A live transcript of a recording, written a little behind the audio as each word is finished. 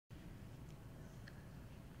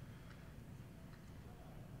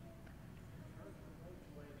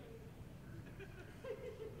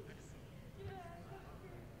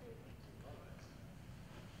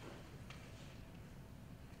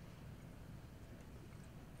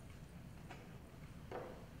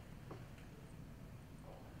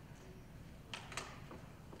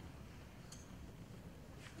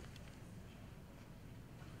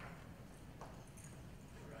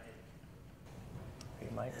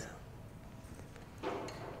mic.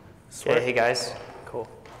 Yeah, hey guys. Cool.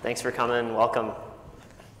 Thanks for coming. Welcome.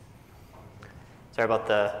 Sorry about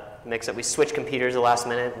the mix-up. We switched computers the last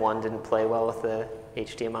minute. One didn't play well with the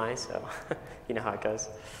HDMI, so you know how it goes.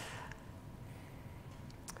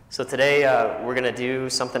 So today we're going to do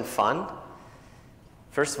something fun.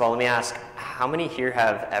 First of all, let me ask, how many here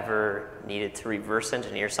have ever needed to reverse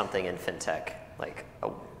engineer something in fintech? Like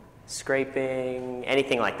scraping,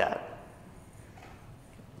 anything like that?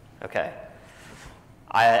 Okay.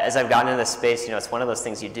 As I've gotten into this space, it's one of those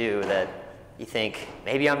things you do that you think,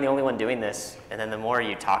 maybe I'm the only one doing this, and then the more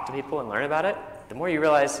you talk to people and learn about it, the more you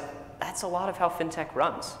realize that's a lot of how fintech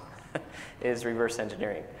runs, is reverse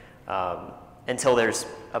engineering, until there's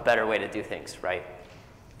a better way to do things, right?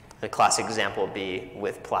 The classic example would be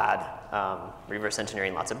with Plaid, reverse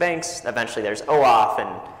engineering lots of banks. Eventually there's OAuth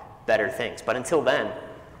and better things. But until then,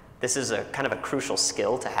 this is a kind of a crucial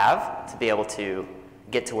skill to have to be able to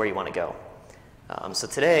get to where you want to go. So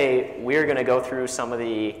today, we're going to go through some of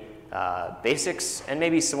the basics and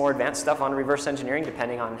maybe some more advanced stuff on reverse engineering,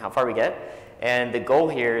 depending on how far we get. And the goal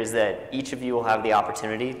here is that each of you will have the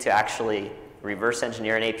opportunity to actually reverse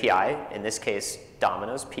engineer an API, in this case,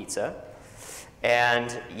 Domino's Pizza.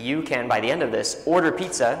 And you can, by the end of this, order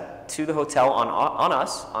pizza to the hotel on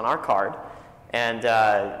us, on our card, and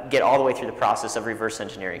get all the way through the process of reverse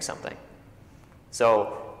engineering something.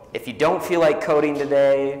 So if you don't feel like coding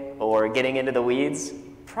today or getting into the weeds,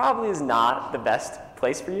 probably is not the best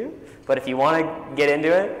place for you. But if you want to get into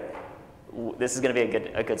it, this is going to be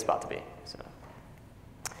a good spot to be. So,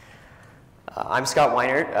 I'm Scott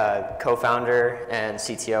Weinert, co-founder and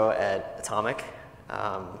CTO at Atomic.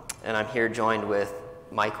 And I'm here joined with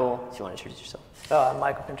Michael. Do you want to introduce yourself? I'm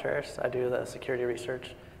Michael Contreras. I do the security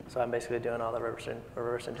research. So I'm basically doing all the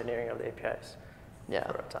reverse engineering of the APIs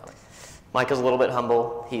for Atomic. Michael's a little bit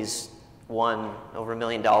humble. He's won over $1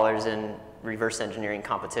 million in reverse engineering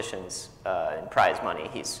competitions in prize money.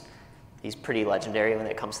 He's pretty legendary when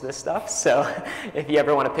it comes to this stuff. So if you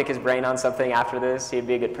ever want to pick his brain on something after this, he'd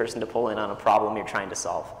be a good person to pull in on a problem you're trying to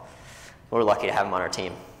solve. We're lucky to have him on our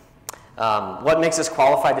team. What makes us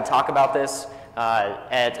qualified to talk about this?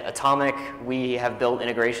 At Atomic, we have built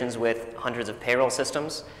integrations with hundreds of payroll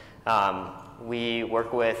systems. We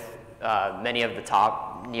work with many of the top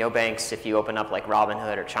neobanks. If you open up like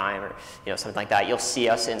Robinhood or Chime or something like that, you'll see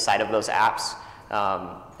us inside of those apps.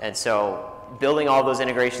 And so building all those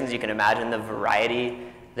integrations, you can imagine the variety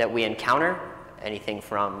that we encounter. Anything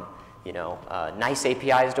from nice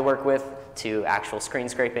APIs to work with to actual screen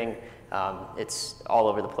scraping. It's all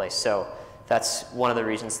over the place. So that's one of the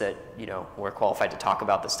reasons that we're qualified to talk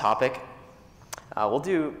about this topic. We'll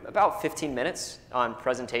do about 15 minutes on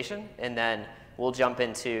presentation, and then we'll jump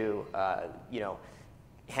into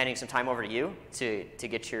handing some time over to you to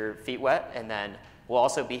get your feet wet, and then we'll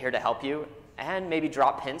also be here to help you and maybe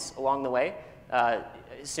drop hints along the way,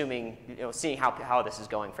 seeing how this is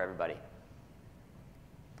going for everybody.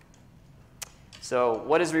 So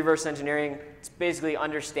what is reverse engineering? It's basically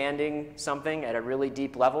understanding something at a really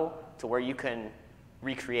deep level to where you can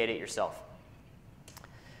recreate it yourself.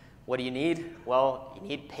 What do you need? Well, you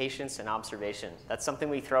need patience and observation. That's something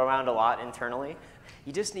we throw around a lot internally.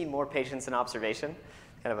 You just need more patience and observation,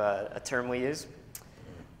 kind of a term we use.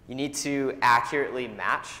 You need to accurately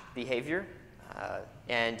match behavior,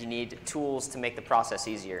 and you need tools to make the process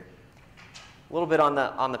easier. A little bit on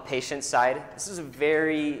the patience side, this is a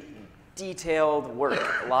very detailed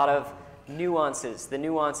work, a lot of nuances. The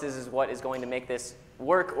nuances is what is going to make this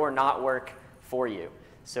work or not work for you.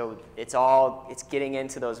 So it's getting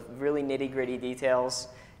into those really nitty-gritty details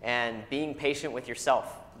and being patient with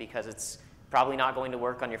yourself, because it's probably not going to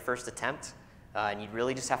work on your first attempt, and you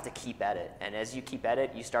really just have to keep at it. And as you keep at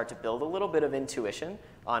it, you start to build a little bit of intuition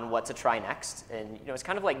on what to try next. And it's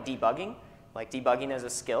kind of like debugging as a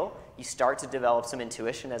skill. You start to develop some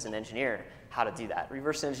intuition as an engineer how to do that.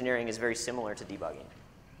 Reverse engineering is very similar to debugging.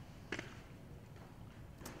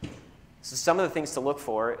 So some of the things to look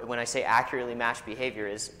for when I say accurately match behavior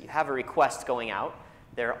is you have a request going out.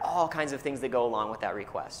 There are all kinds of things that go along with that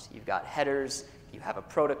request. You've got headers, you have a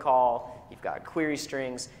protocol, you've got query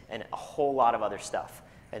strings, and a whole lot of other stuff.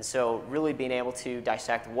 And so really being able to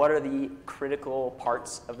dissect what are the critical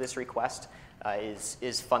parts of this request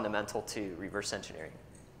is fundamental to reverse engineering.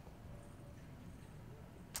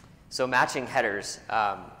 So matching headers.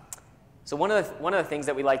 So one of the things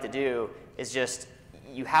that we like to do is just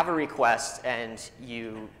you have a request and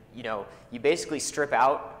you basically strip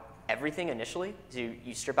out everything initially. So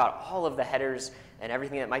you strip out all of the headers and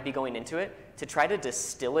everything that might be going into it to try to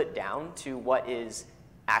distill it down to what is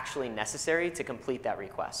actually necessary to complete that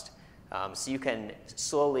request. So you can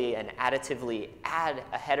slowly and additively add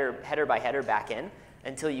a header by header back in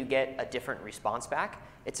until you get a different response back.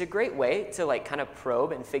 It's a great way to like kind of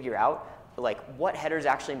probe and figure out like what headers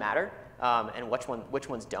actually matter and which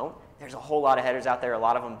ones don't. There's a whole lot of headers out there. A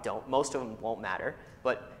lot of them don't. Most of them won't matter.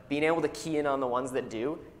 But being able to key in on the ones that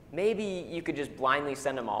do, maybe you could just blindly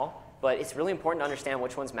send them all. But it's really important to understand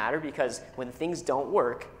which ones matter, because when things don't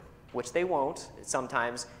work, which they won't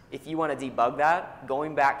sometimes, if you want to debug that,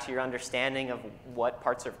 going back to your understanding of what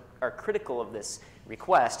parts are critical of this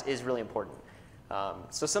request is really important.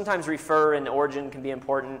 So sometimes refer and origin can be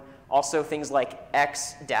important. Also things like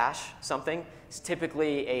x dash something is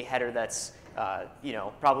typically a header that's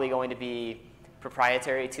probably going to be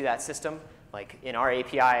proprietary to that system. Like in our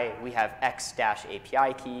API, we have x dash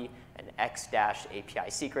API key and x dash API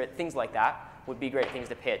secret. Things like that would be great things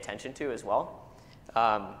to pay attention to as well.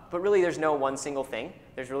 But really, there's no one single thing.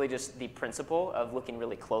 There's really just the principle of looking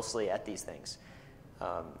really closely at these things.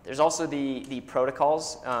 There's also the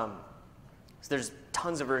protocols. So there's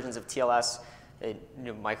tons of versions of TLS.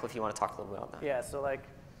 Michael, if you want to talk a little bit about that. Yeah, so like,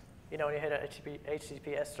 when you hit an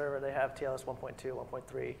HTTPS server, they have TLS 1.2,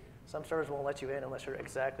 1.3. Some servers won't let you in unless you're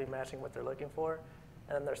exactly matching what they're looking for.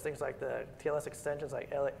 And then there's things like the TLS extensions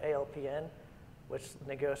like ALPN, which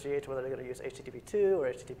negotiates whether they're going to use HTTP2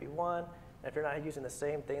 or HTTP1. And if you're not using the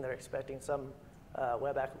same thing they're expecting, some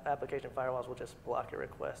web application firewalls will just block your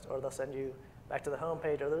request, or they'll send you back to the home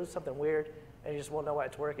page, or they'll do something weird, and you just won't know why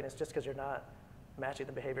it's working. It's just because you're not matching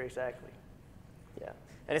the behavior exactly. Yeah,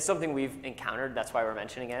 and it's something we've encountered. That's why we're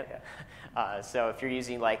mentioning it. Yeah. So if you're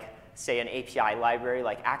using, like, say, an API library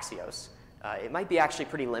like Axios, it might be actually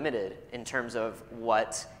pretty limited in terms of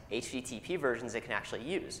what HTTP versions it can actually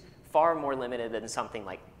use. Far more limited than something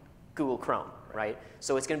like Google Chrome, right?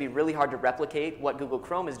 So it's going to be really hard to replicate what Google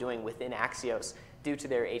Chrome is doing within Axios due to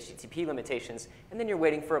their HTTP limitations, and then you're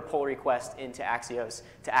waiting for a pull request into Axios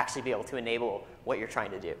to actually be able to enable what you're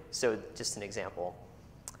trying to do. So just an example.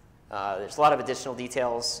 There's a lot of additional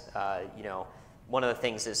details. One of the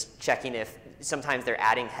things is checking if sometimes they're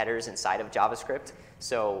adding headers inside of JavaScript,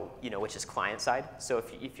 so which is client side. So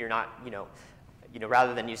if you're not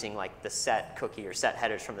rather than using like the set cookie or set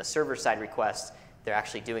headers from the server side request, they're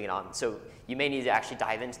actually doing it on. So you may need to actually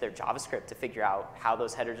dive into their JavaScript to figure out how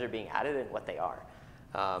those headers are being added and what they are.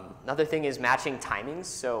 Another thing is matching timings.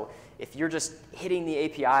 So if you're just hitting the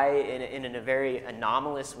API in a very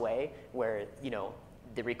anomalous way, where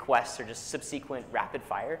the requests are just subsequent rapid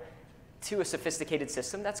fire to a sophisticated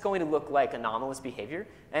system, that's going to look like anomalous behavior.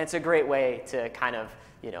 And it's a great way to kind of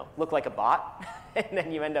look like a bot, and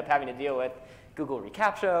then you end up having to deal with Google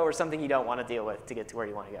reCAPTCHA or something you don't want to deal with to get to where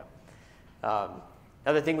you want to go.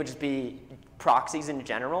 Another thing would just be proxies in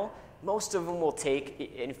general. Most of them will take,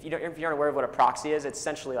 and if you aren't aware of what a proxy is, it's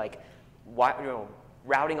essentially like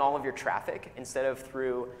routing all of your traffic instead of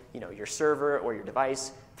through your server or your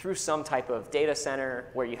device through some type of data center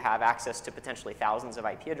where you have access to potentially thousands of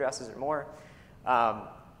IP addresses or more.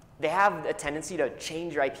 They have a tendency to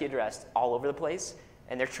change your IP address all over the place,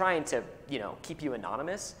 and they're trying to keep you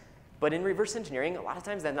anonymous. But in reverse engineering, a lot of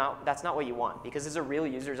times that's not what you want, because is a real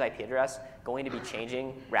user's IP address going to be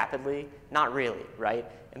changing rapidly? Not really, right?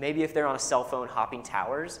 And maybe if they're on a cell phone hopping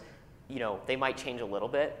towers, they might change a little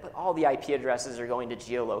bit, but all the IP addresses are going to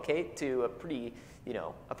geolocate to a pretty,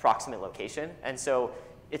 approximate location. And so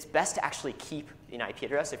it's best to actually keep an IP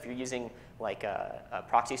address. If you're using like a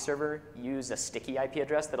proxy server, use a sticky IP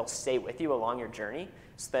address that'll stay with you along your journey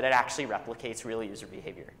so that it actually replicates real user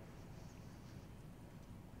behavior.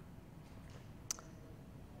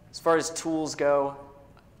 As far as tools go,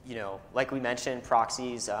 like we mentioned,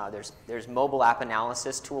 proxies, there's mobile app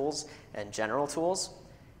analysis tools and general tools.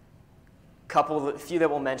 A few that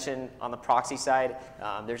we'll mention on the proxy side.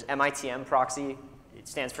 There's MITM proxy. It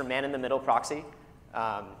stands for man in the middle proxy.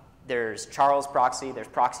 There's Charles proxy. There's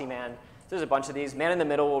Proxyman. There's a bunch of these. Man in the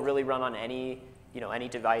middle will really run on any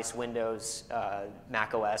device, Windows,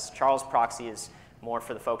 Mac OS. Charles proxy is more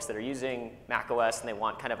for the folks that are using Mac OS and they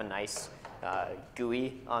want kind of a nice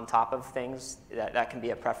GUI on top of things. That can be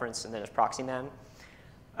a preference. And then there's Proxyman.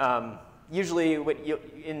 Usually,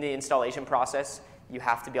 in the installation process, you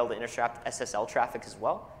have to be able to intercept SSL traffic as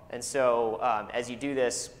well. And so as you do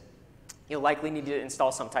this, you'll likely need to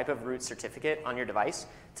install some type of root certificate on your device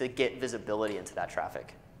to get visibility into that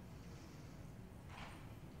traffic.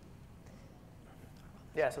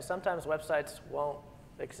 Yeah, so sometimes websites won't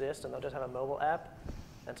exist and they'll just have a mobile app.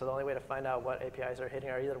 And so the only way to find out what APIs are hitting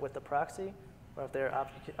are either with the proxy, or if they're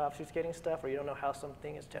obfuscating stuff, or you don't know how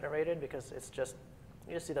something is generated because it's just,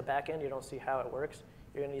 you just see the back end, you don't see how it works.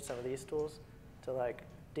 You're gonna need some of these tools to like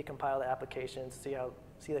decompile the applications, see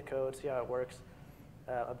the code, see how it works.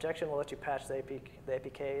 Objection will let you patch the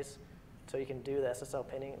APKs so you can do the SSL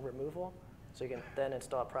pinning removal, so you can then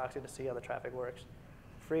install a proxy to see how the traffic works.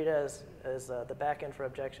 Frida is the backend for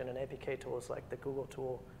objection, and APK tool is like the Google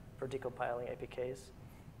tool for decompiling APKs.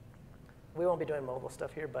 We won't be doing mobile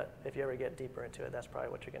stuff here, but if you ever get deeper into it, that's probably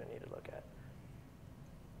what you're going to need to look at.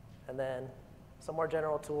 And then some more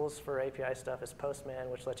general tools for API stuff is Postman,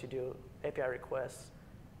 which lets you do API requests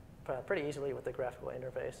pretty easily with the graphical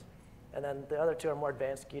interface. And then the other two are more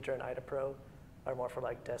advanced. Geeter and IdaPro are more for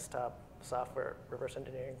like desktop software reverse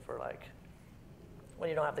engineering for like when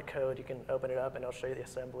you don't have the code, you can open it up and it'll show you the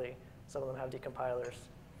assembly. Some of them have decompilers.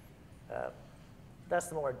 That's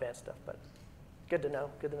the more advanced stuff, but good to know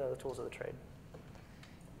the tools of the trade.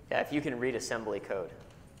 Yeah, if you can read assembly code,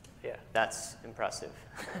 yeah, that's impressive.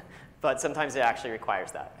 But sometimes it actually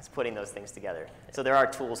requires that. It's putting those things together. So there are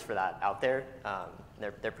tools for that out there.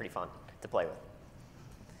 They're pretty fun to play with.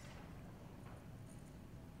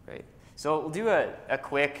 Great. So we'll do a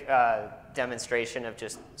quick demonstration of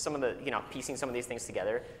just some of the, piecing some of these things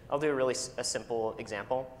together. I'll do a simple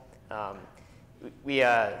example. We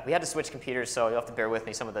had to switch computers, so you'll have to bear with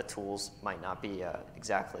me. Some of the tools might not be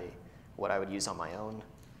exactly what I would use on my own.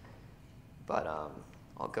 But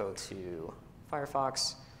I'll go to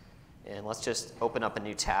Firefox, and let's just open up a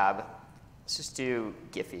new tab. Let's just do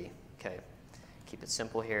Giphy. Okay, keep it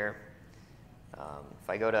simple here. If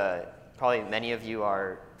I go to, probably many of you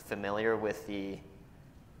are familiar with the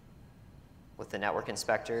network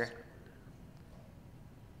inspector.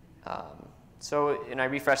 So, and I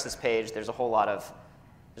refresh this page. There's a whole lot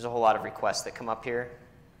of requests that come up here,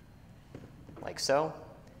 like so.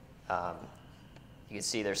 You can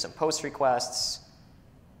see there's some post requests,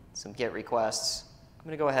 some GET requests. I'm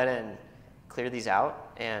going to go ahead and clear these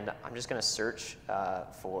out, and I'm just going to search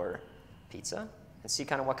for pizza and see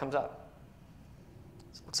kind of what comes up.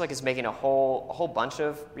 So it looks like it's making a whole bunch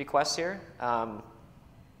of requests here.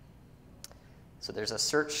 So there's a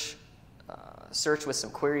search with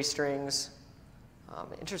some query strings.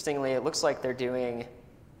 Interestingly, it looks like they're doing,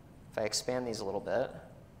 if I expand these a little bit,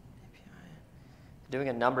 doing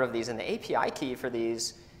a number of these. And the API key for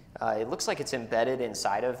these, it looks like it's embedded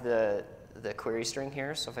inside of the query string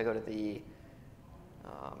here. So if I go to the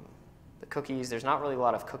cookies, there's not really a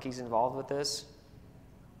lot of cookies involved with this.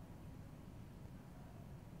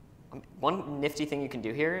 One nifty thing you can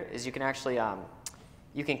do here is you can actually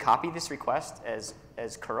you can copy this request as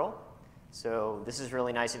curl. So this is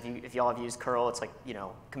really nice if y'all have used curl. It's like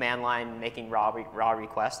command line making raw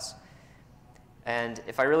requests. And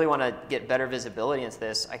if I really want to get better visibility into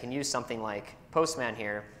this, I can use something like Postman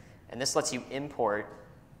here, and this lets you import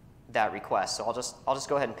that request. So I'll just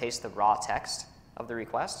go ahead and paste the raw text of the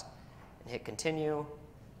request and hit continue,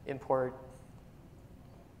 import.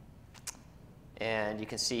 And you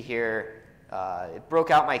can see here, it broke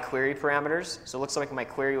out my query parameters. So it looks like my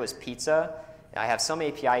query was pizza. I have some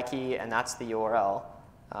API key, and that's the URL.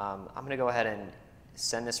 I'm going to go ahead and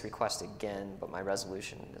send this request again, but my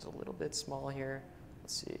resolution is a little bit small here.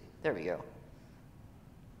 Let's see. There we go.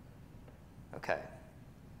 OK.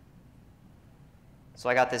 So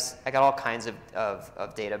I got all kinds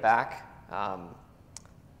of data back.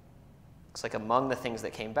 Looks like among the things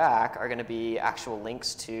that came back are going to be actual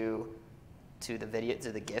links to the video,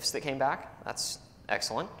 to the GIFs that came back. That's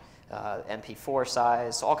excellent. MP4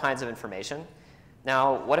 size, all kinds of information.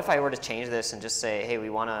 Now, what if I were to change this and just say, hey,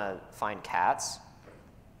 we want to find cats?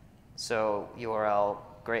 So URL,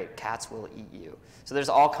 great, cats will eat you. So there's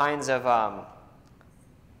all kinds of,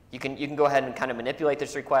 you can go ahead and kind of manipulate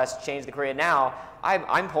this request, change the query. And now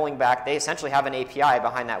I'm pulling back, they essentially have an API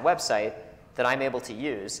behind that website that I'm able to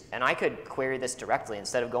use. And I could query this directly.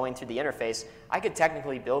 Instead of going through the interface, I could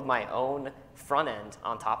technically build my own front end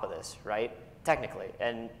on top of this, right? Technically.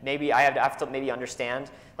 And maybe I have to maybe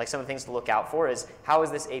understand, like some of the things to look out for is, how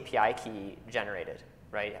is this API key generated,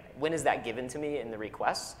 right? When is that given to me in the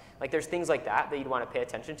requests? Like there's things like that you'd want to pay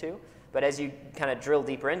attention to. But as you kind of drill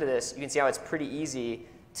deeper into this, you can see how it's pretty easy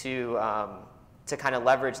to kind of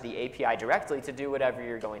leverage the API directly to do whatever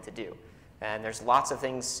you're going to do. And there's lots of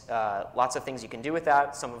things you can do with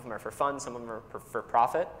that. Some of them are for fun, some of them are for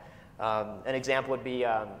profit. An example would be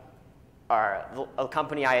a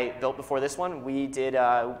company I built before this one. We did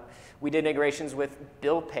integrations with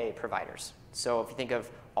bill pay providers. So if you think of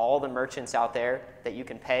all the merchants out there that you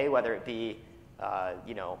can pay, whether it be a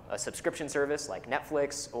subscription service like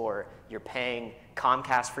Netflix, or you're paying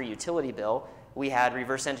Comcast for utility bill, we had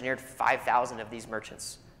reverse engineered 5,000 of these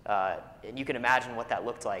merchants. And you can imagine what that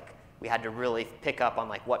looked like. We had to really pick up on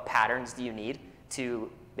like what patterns do you need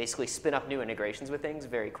to basically spin up new integrations with things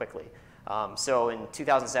very quickly. So in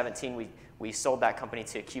 2017, we sold that company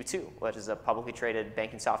to Q2, which is a publicly traded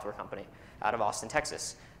banking software company out of Austin,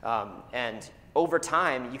 Texas. And over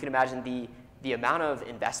time, you can imagine the amount of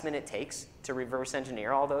investment it takes to reverse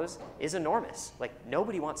engineer all those is enormous. Like,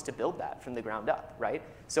 nobody wants to build that from the ground up, right?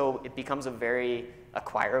 So it becomes a very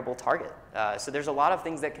acquirable target. So there's a lot of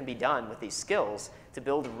things that can be done with these skills to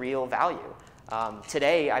build real value.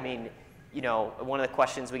 Today, I mean, one of the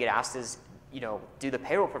questions we get asked is, do the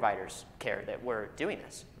payroll providers care that we're doing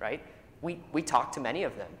this, right? We talk to many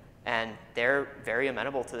of them, and they're very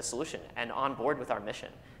amenable to the solution and on board with our mission.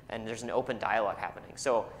 And there's an open dialogue happening.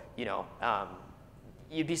 So,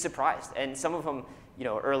 you'd be surprised. And some of them,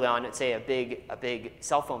 early on, let's say a big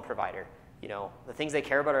cell phone provider, the things they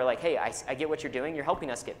care about are like, hey, I get what you're doing. You're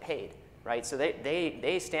helping us get paid, right? So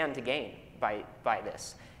they stand to gain by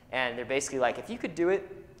this. And they're basically like, if you could do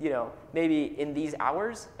it, maybe in these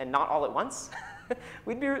hours and not all at once,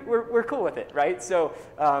 we're cool with it, right? So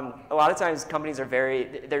a lot of times companies are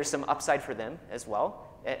there's some upside for them as well,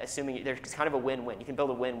 assuming there's kind of a win-win. You can build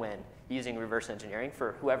a win-win using reverse engineering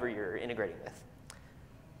for whoever you're integrating with.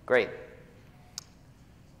 Great.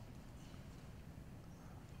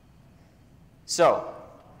 So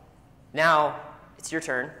now it's your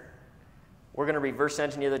turn. We're going to reverse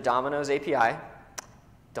engineer the Domino's API.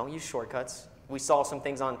 Don't use shortcuts. We saw some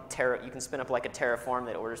things on Terra. You can spin up like a Terraform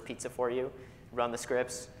that orders pizza for you, run the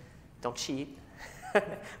scripts. Don't cheat.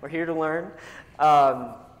 We're here to learn.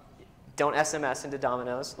 Don't SMS into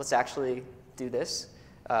Domino's. Let's actually do this.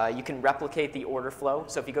 You can replicate the order flow.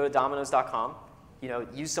 So if you go to Domino's.com,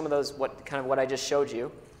 use some of those, what I just showed you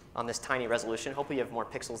on this tiny resolution. Hopefully you have more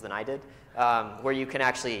pixels than I did, where you can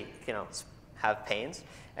actually, have panes.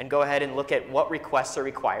 And go ahead and look at what requests are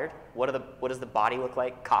required. What does the body look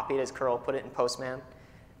like? Copy it as curl, put it in Postman.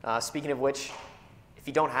 Speaking of which, if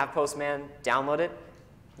you don't have Postman, download it.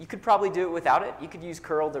 You could probably do it without it. You could use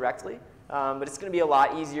curl directly. But it's going to be a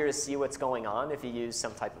lot easier to see what's going on if you use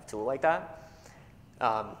some type of tool like that.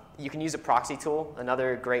 You can use a proxy tool,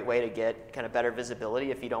 another great way to get kind of better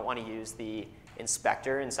visibility if you don't want to use the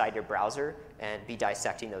inspector inside your browser and be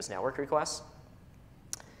dissecting those network requests.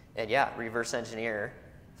 And yeah, reverse engineer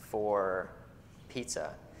for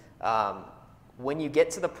pizza. When you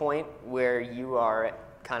get to the point where you are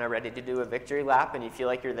kind of ready to do a victory lap and you feel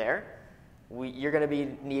like you're there, you're going to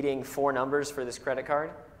be needing 4 numbers for this credit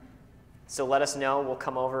card. So let us know. We'll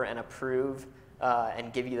come over and approve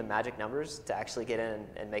and give you the magic numbers to actually get in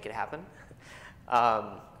and make it happen.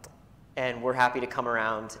 And we're happy to come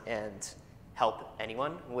around and help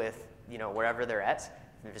anyone with wherever they're at.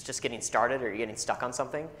 If it's just getting started or you're getting stuck on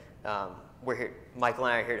something, we're here. Michael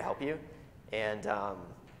and I are here to help you. And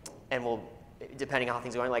we'll, depending on how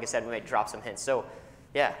things are going, like I said, we might drop some hints. So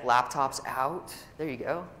yeah, laptops out. There you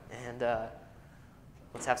go. And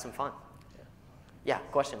let's have some fun. Yeah,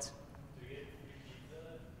 questions?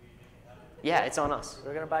 Yeah, it's on us.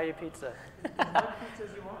 We're going to buy you pizza. How many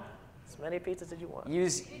pizzas you want? As many pizzas as you want.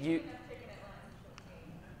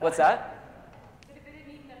 What's that?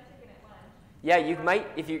 Yeah, you might,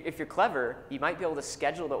 if you're clever, you might be able to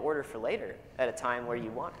schedule the order for later at a time where you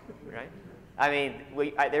want it, right? I mean,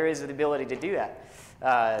 there is the ability to do that.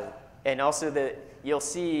 And also you'll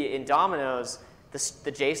see in Domino's, the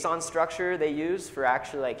JSON structure they use for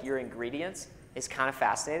actually like your ingredients is kind of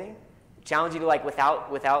fascinating. Challenge you to look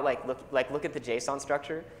at the JSON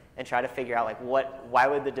structure and try to figure out why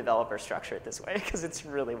would the developer structure it this way, because it's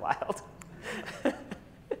really wild.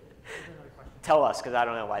 Tell us, because I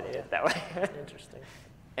don't know why they did it that way. Interesting.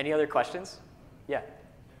 Any other questions? Yeah.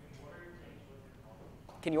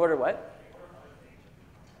 Can you order what?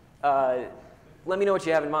 Let me know what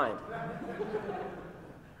you have in mind.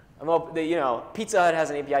 Pizza Hut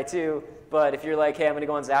has an API too, but if you're like, hey, I'm going to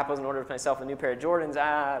go on Zappos and order myself a new pair of Jordans,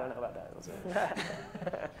 I don't know about that.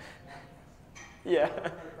 Yeah.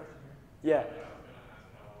 Yeah.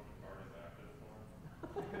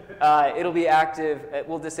 It'll be active.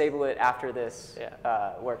 We'll disable it after this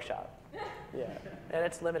workshop. Yeah. And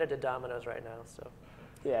it's limited to Domino's right now, so.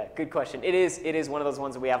 Yeah, good question. It is one of those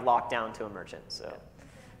ones that we have locked down to a merchant. So,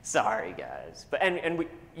 sorry guys, but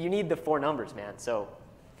you need the 4 numbers, man. So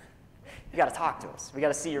you got to talk to us. We got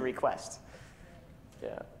to see your request.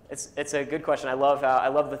 Yeah, it's a good question. I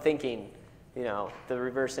love the thinking. The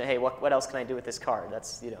reverse. Hey, what else can I do with this card?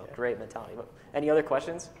 That's great mentality. But any other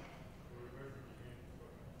questions?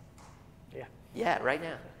 Yeah. Yeah, right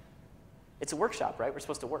now. It's a workshop, right? We're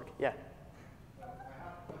supposed to work. Yeah. I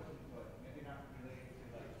have questions, but maybe not related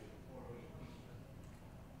to order pizza.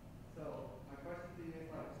 So my question to you is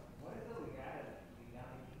what is the legality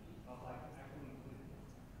of actually including this?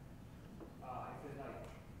 Is it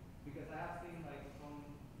because I have seen some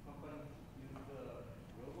companies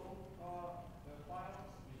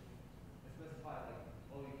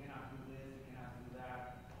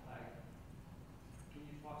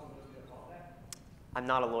I'm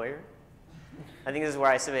not a lawyer. I think this is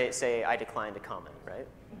where I say I decline to comment, right?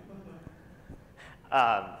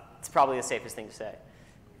 It's probably the safest thing to say.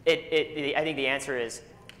 I think the answer is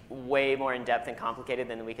way more in-depth and complicated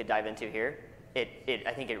than we could dive into here.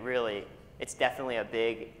 I think it's definitely a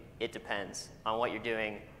big, it depends on what you're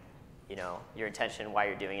doing, your intention, why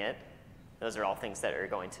you're doing it. Those are all things that are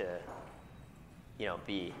going to,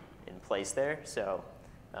 be in place there. So,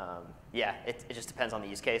 yeah, it just depends on the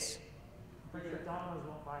use case. Pretty sure Domino's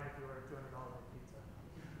won't buy it if you order $200 pizza.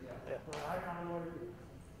 Yeah. So I'm a lawyer.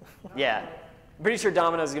 Yeah, pretty sure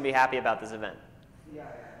Domino's is going to be happy about this event.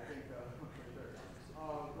 Yeah, I think so, for sure.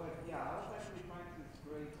 But yeah, I was actually trying to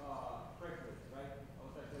scrape Craigslist, right? I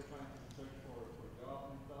was actually trying to search for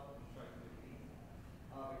jobs and stuff and try to make it easy.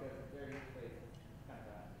 Because their interface is kind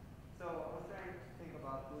of bad. So I was trying to think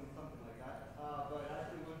about doing something like that. But I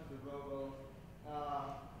actually went to the Robo,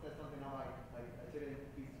 said something like I shouldn't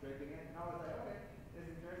be scraping it. And I was like, okay, this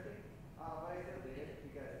is interesting. But I still did it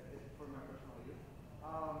because it's for my personal use.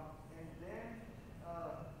 And then,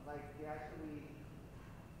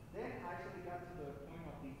 I actually got to the point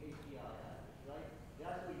of the API address, right? They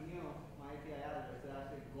actually knew my API address, they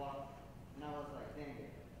actually blocked it. And I was like, dang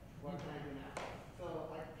it, what can I do now?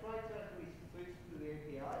 So I tried to actually switch to the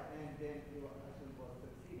API, and then it actually was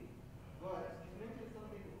succeeding. But you mentioned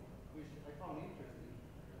something which I found interesting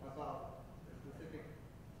about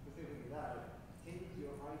specifically that. Changing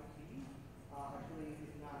your IP actually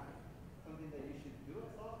is not something that you should do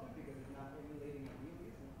as often because it's not emulating a real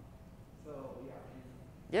user. So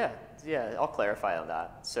yeah. Yeah, I'll clarify on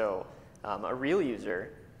that. So a real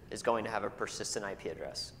user is going to have a persistent IP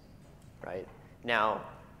address, right? Now,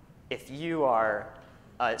 if you are,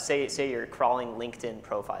 say you're crawling LinkedIn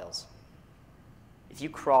profiles. If you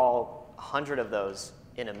crawl 100 of those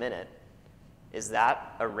in a minute, is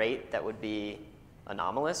that a rate that would be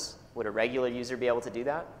anomalous? Would a regular user be able to do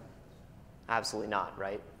that? Absolutely not,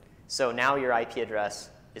 right? So now your IP address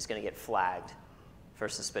is going to get flagged for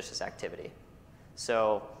suspicious activity.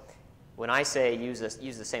 So when I say use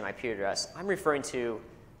the same IP address, I'm referring to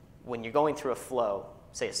when you're going through a flow,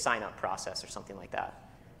 say a sign-up process or something like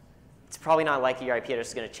that. It's probably not likely your IP address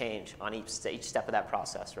is going to change on each step of that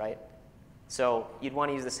process, right? So you'd want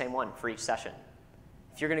to use the same one for each session.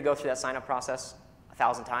 If you're going to go through that sign-up process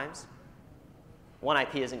 1,000 times, one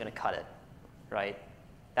IP isn't going to cut it, right?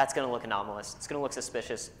 That's going to look anomalous. It's going to look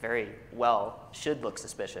suspicious very well, should look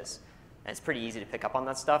suspicious. And it's pretty easy to pick up on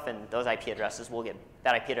that stuff, and those IP addresses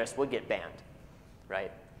that IP address would get banned,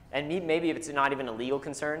 right? And maybe if it's not even a legal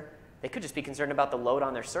concern, they could just be concerned about the load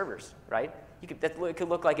on their servers, right? It could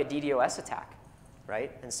look like a DDoS attack,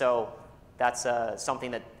 right? And so that's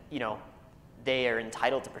something that, they are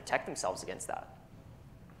entitled to protect themselves against that.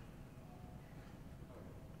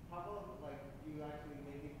 How about you actually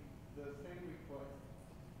making the same request,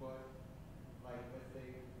 but let's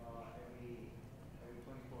say every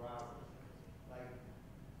 24 hours?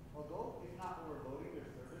 Although it's not overloading their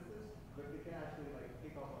services, but they can actually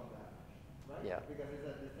pick up on that, right? Yeah. Because it's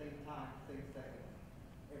at the same time, same second,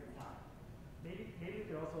 every time. Maybe you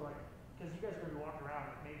could also because you guys are going to be walking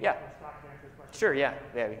around, maybe Yeah. Scott can answer this question. Sure, yeah,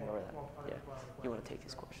 we can go over that. Well, other Yeah. people have You want to questions. take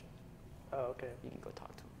his question? Oh, okay. You can go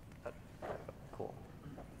talk to him. Cool.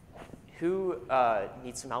 Who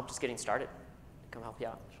needs some help just getting started? Come help you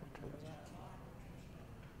out.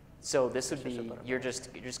 So this would be, you're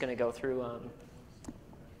just going to go through,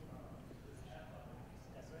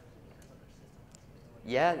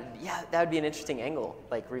 yeah, that would be an interesting angle,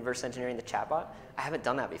 like reverse engineering the chatbot. I haven't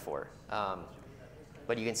done that before.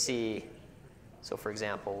 But you can see, so for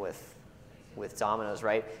example, with Domino's,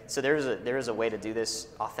 right? So there is a way to do this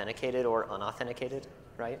authenticated or unauthenticated,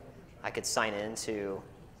 right? I could sign into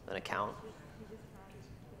an account.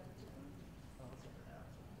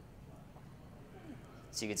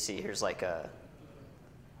 So you can see here's like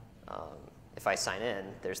if I sign in,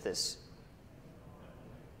 there's this,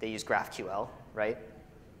 they use GraphQL, right?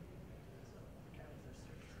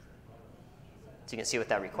 So you can see what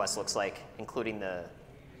that request looks like, including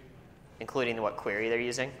what query they're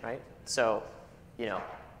using, right? So,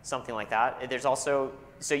 something like that. There's also,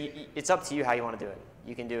 it's up to you how you want to do it.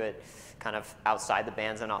 You can do it kind of outside the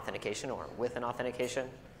bands and authentication or with an authentication.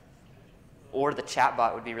 Or the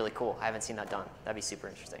chatbot would be really cool. I haven't seen that done. That'd be super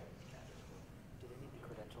interesting. Do they need the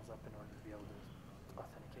credentials up in order to be able to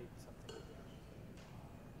authenticate something?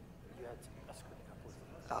 You had us a couple of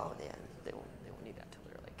things. Oh, yeah, they won't need that until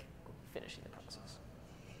they're finishing the process.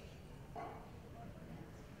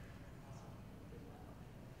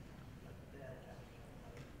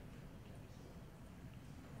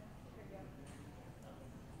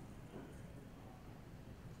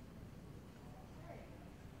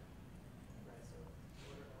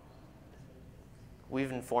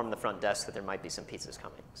 we've informed the front desk that there might be some pizzas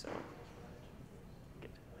coming. So. Good.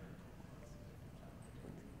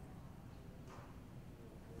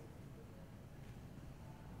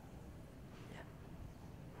 Yeah.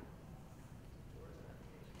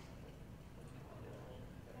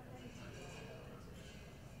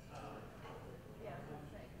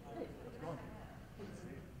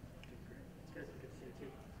 It's good to see it too.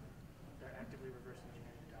 They're actively reverse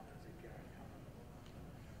engineering Domino's API.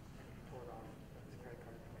 And you pull it off, this credit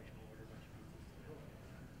card information will order a bunch of pizzas.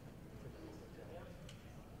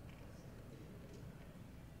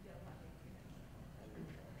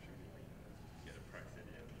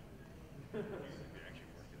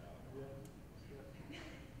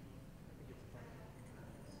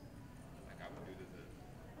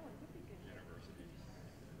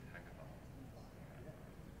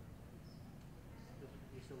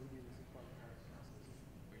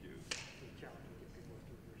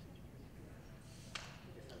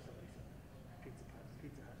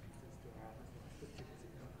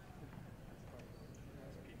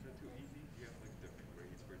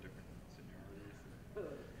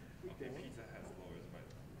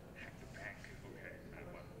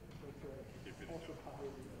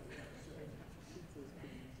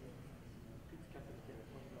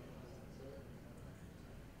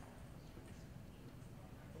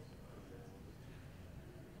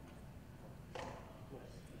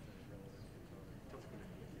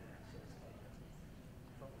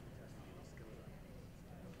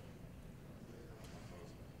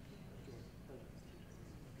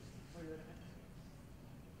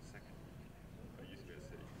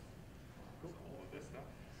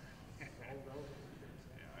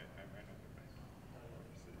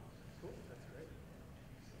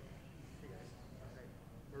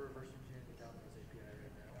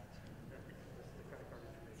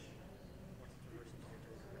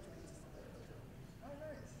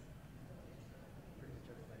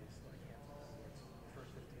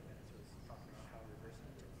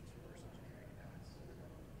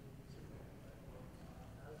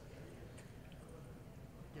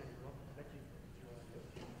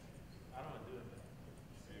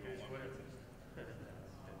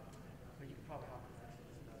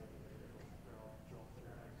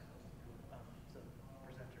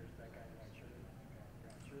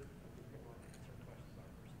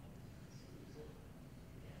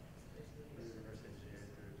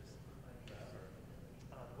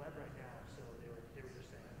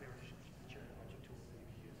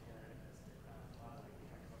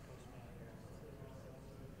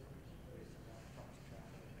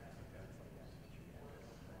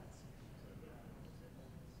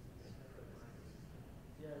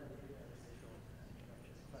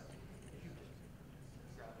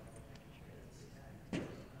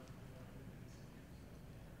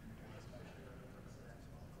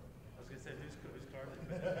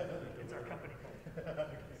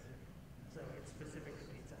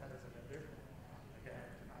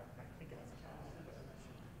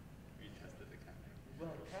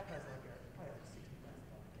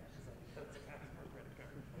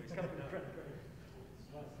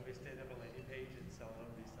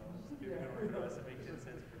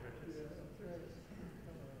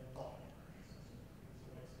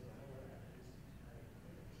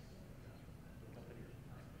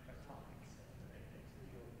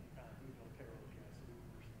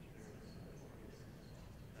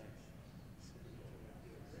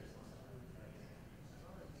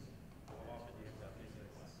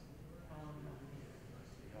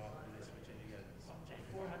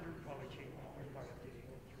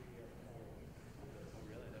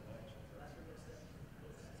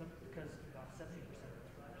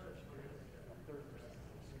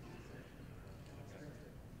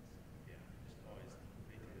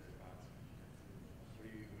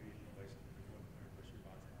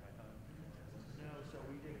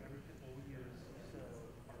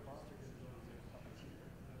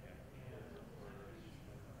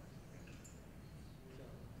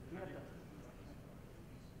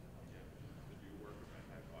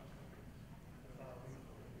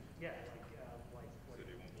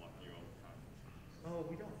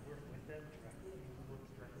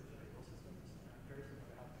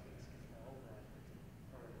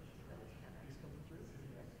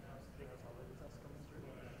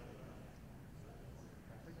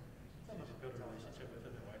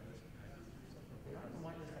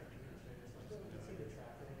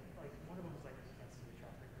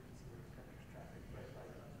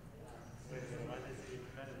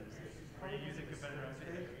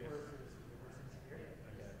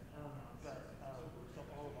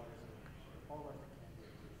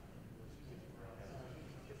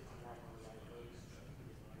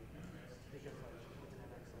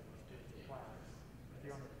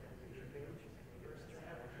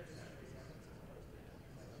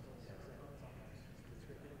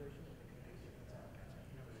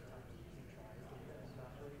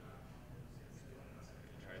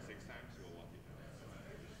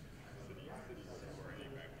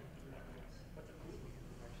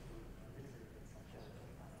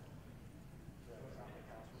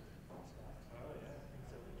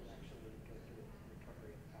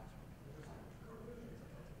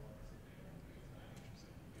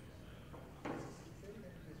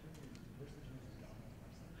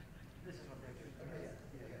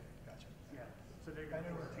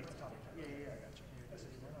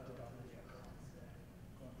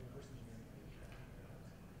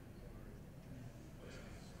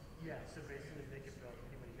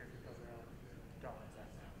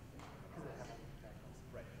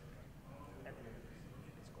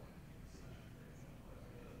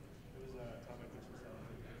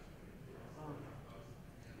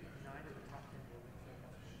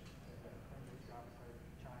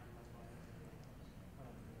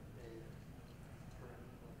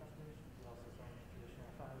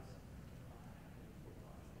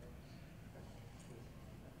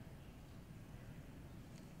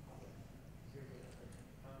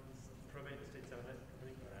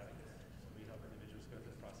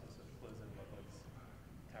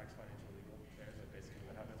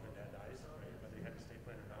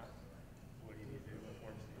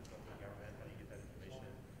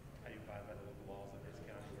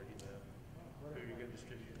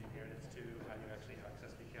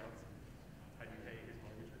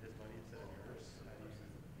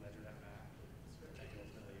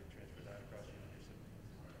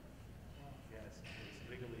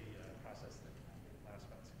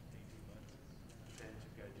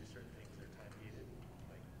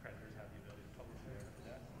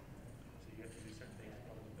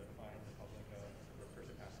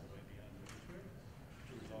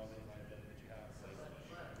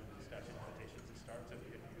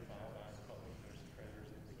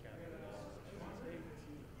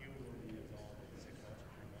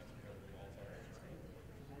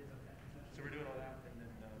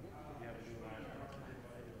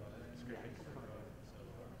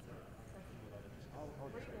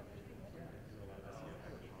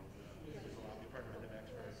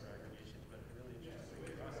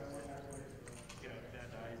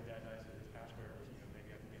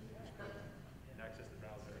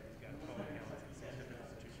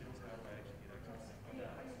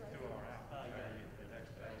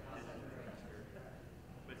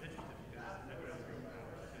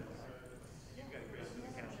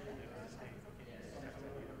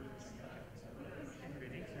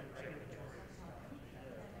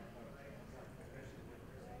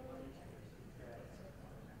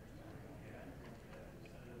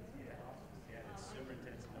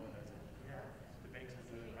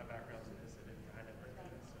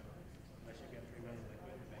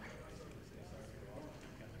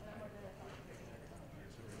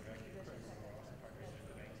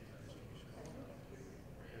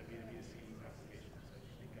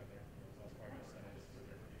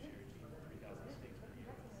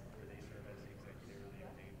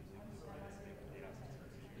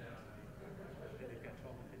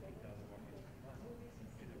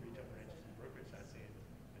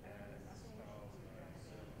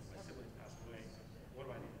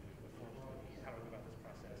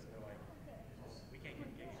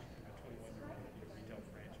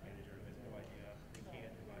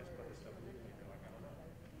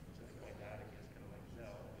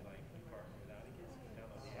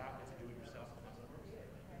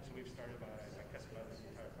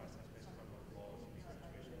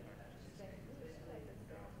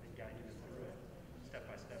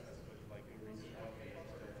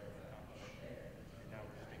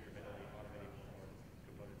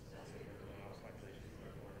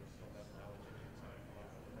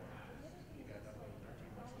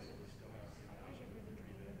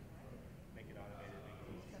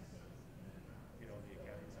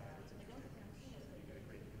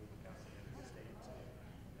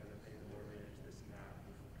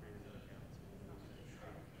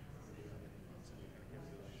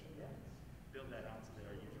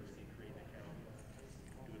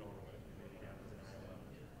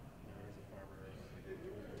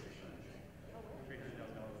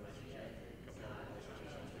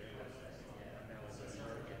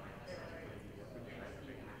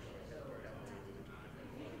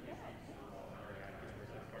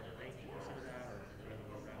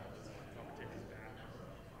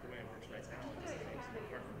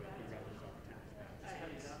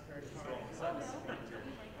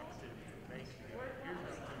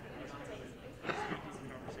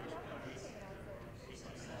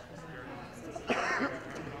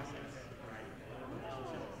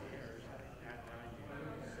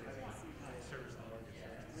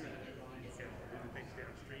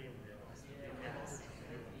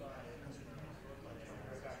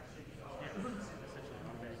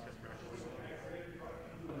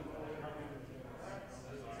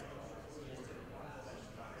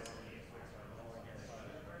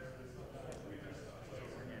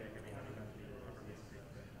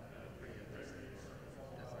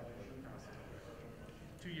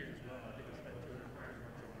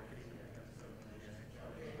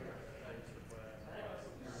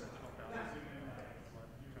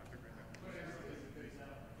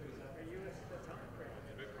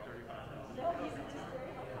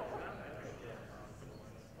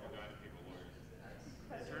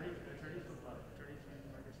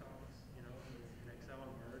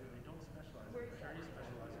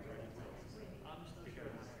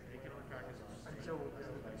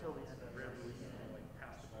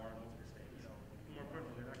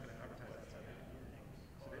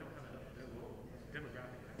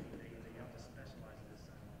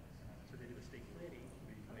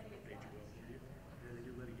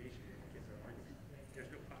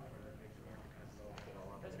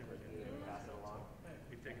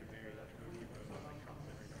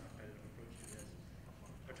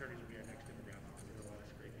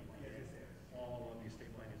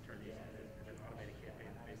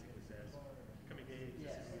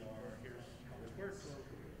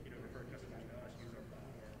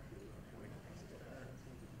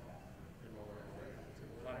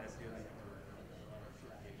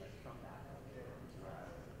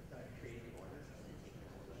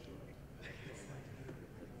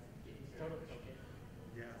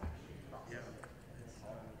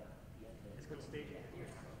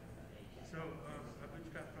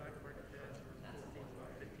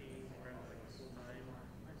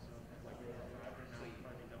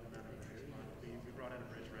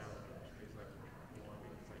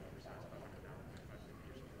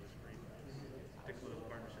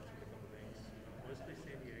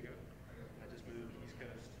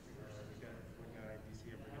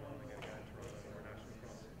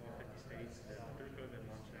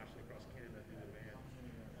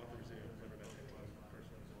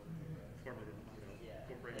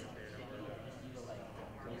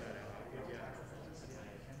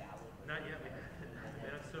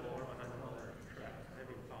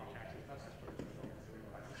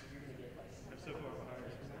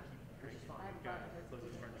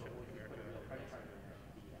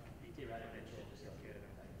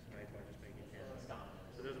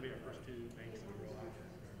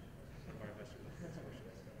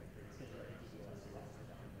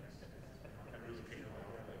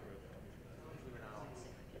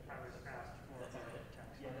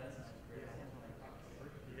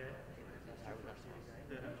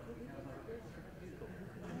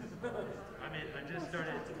 just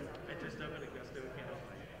started. I just opened Augusta account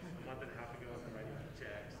like a month and a half ago. I've been writing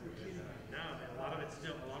checks. Now, man, a lot of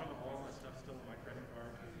all my stuff's still on my credit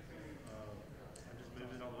card. I'm just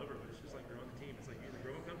moving it all over, but it's just like growing the team. It's like you either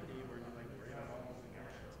grow a company or you like worry about all the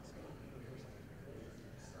actions and stuff.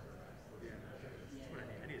 Yeah, that's what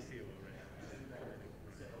I need. I need a CEO right now. I need that.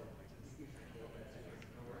 That's what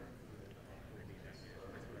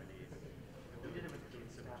I need. We did it with the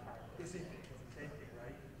kids so much. Same thing,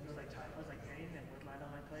 right? It was like pain and wood line on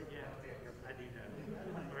my plate. Yeah, I need that.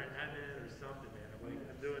 Or an admin or something, man.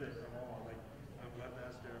 I'm doing it from all. Like, I'm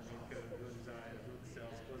webmaster, I'm doing code, I'm doing design, I'm doing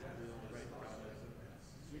sales, closing the deal, writing products.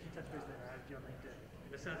 We can touch base later. I'll be on LinkedIn.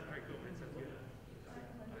 That sounds very cool, man. Sounds good.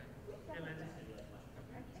 Hey, Lindsay.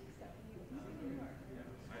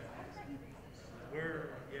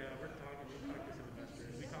 We're talking to some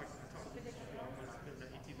investors. I talked almost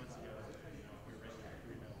 18 months ago. We were ready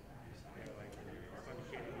to, like, talking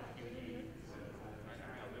to Katie, QE, like,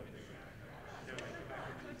 go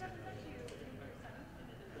back to the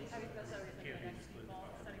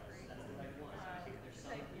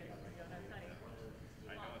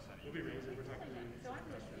we'll be raising. We're talking to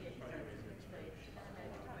investors. Probably raising it.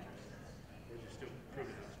 We're just still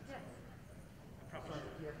proving it. Probably.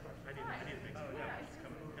 I need to make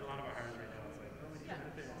some. And a lot of our hires right now, it's like, oh, we need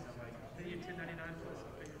benefits. And I'm like, they need 1099 plus.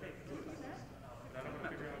 And I don't want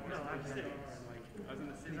to figure out what I'm saying. Like, I was in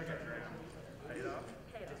the city country. Paid off.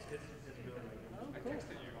 It's really like, I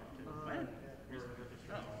texted you. When?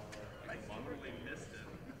 I totally missed it.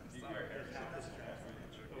 Sorry.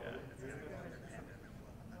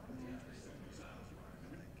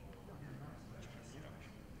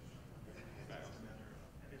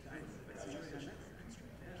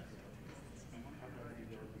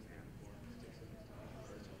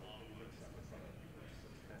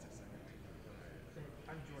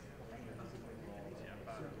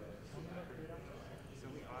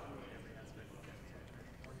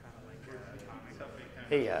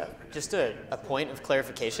 Hey, just a point of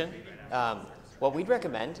clarification. What we'd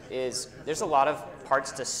recommend is there's a lot of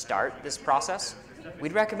parts to start this process.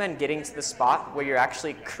 We'd recommend getting to the spot where you're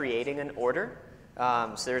actually creating an order.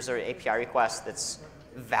 So there's an API request that's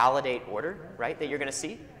validate order, right, that you're going to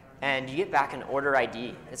see. And you get back an order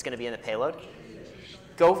ID that's going to be in the payload.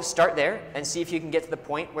 Go start there and see if you can get to the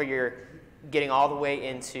point where you're getting all the way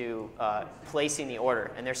into placing the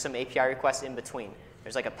order. And there's some API requests in between.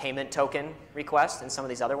 There's like a payment token request and some of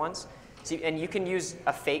these other ones. So, and you can use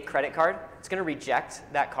a fake credit card. It's going to reject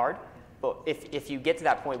that card. But if you get to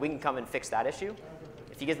that point, we can come and fix that issue.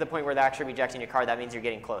 If you get to the point where they're actually rejecting your card, that means you're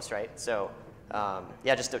getting close, right? So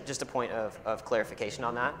yeah, just a point of clarification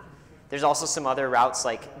on that. There's also some other routes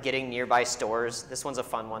like getting nearby stores. This one's a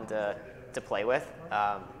fun one to play with.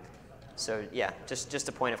 So yeah, just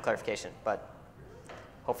a point of clarification. But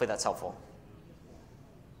hopefully that's helpful.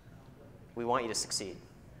 We want you to succeed.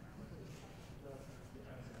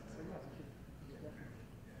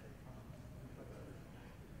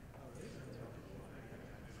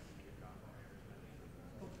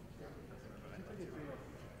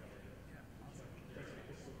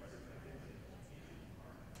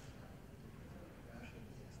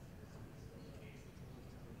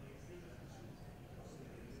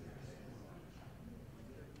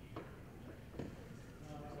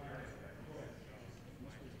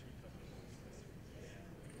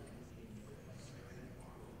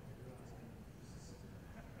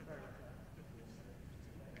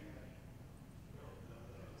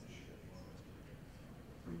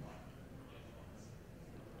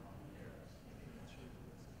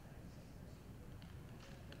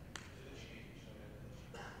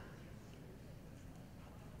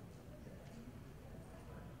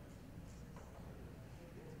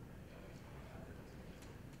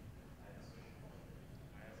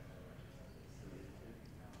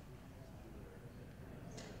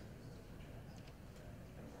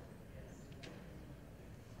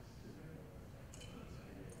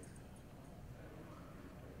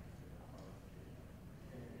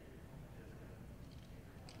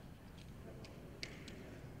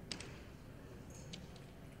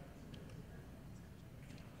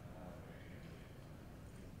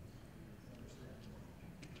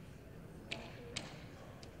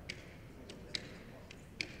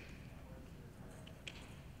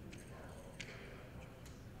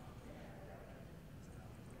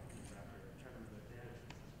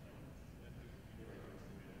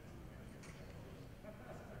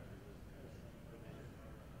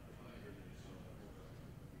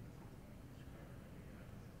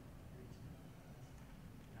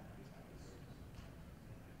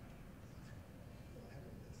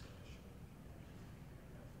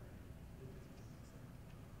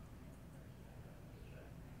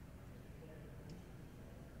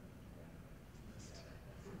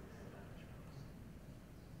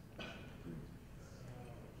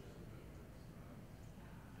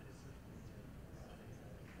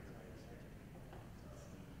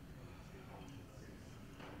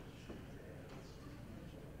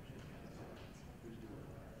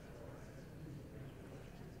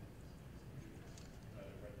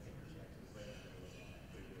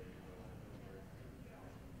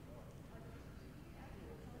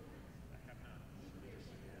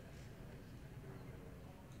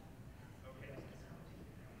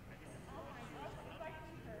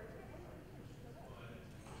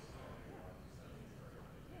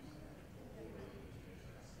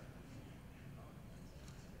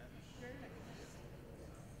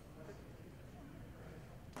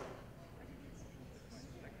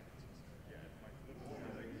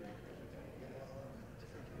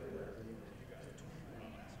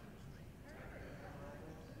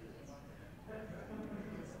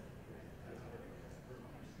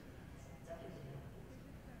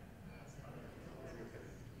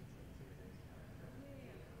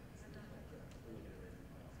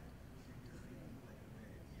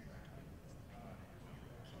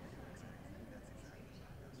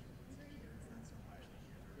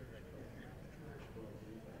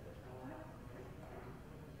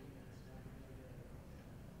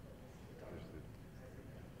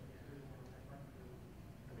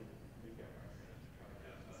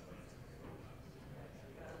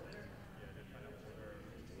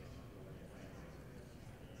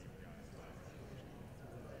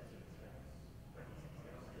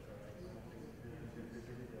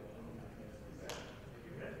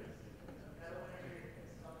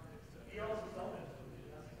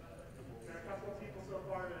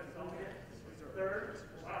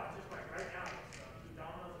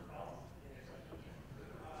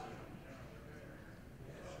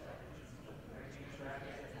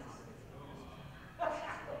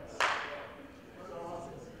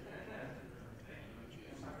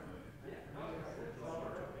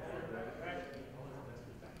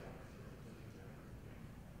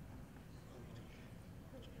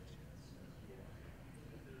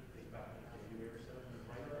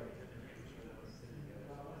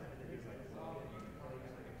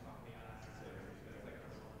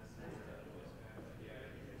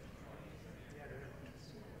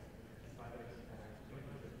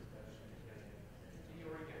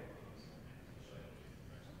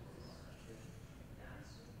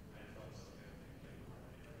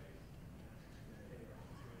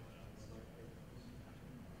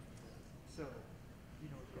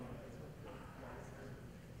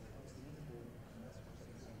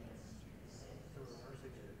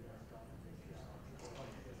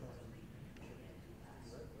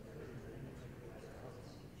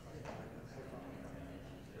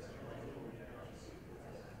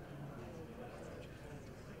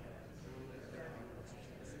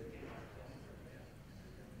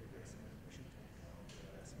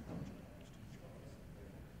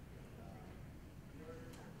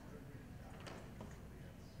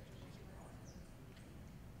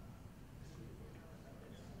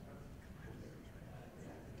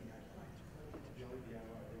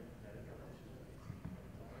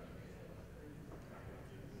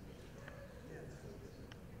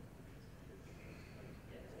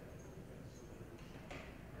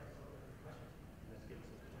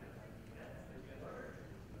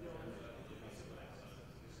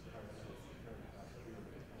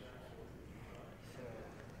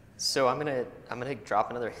 So I'm gonna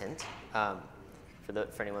drop another hint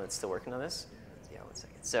for anyone that's still working on this. Yeah, 1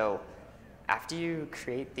 second. So after you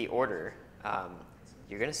create the order,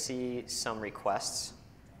 you're gonna see some requests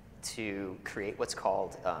to create what's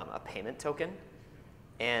called a payment token,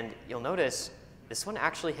 and you'll notice this one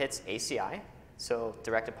actually hits ACI. So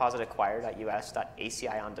direct deposit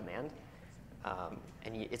acquired.us.aci on demand,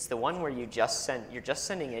 and it's the one where you're just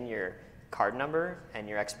sending in your card number and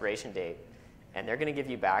your expiration date. And they're going to give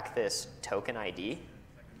you back this token ID,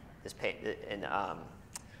 and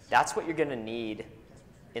that's what you're going to need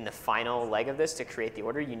in the final leg of this to create the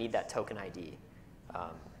order. You need that token ID,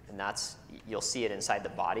 and you'll see it inside the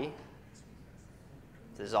body.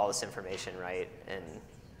 There's all this information, right, and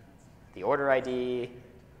the order ID,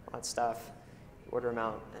 all that stuff, the order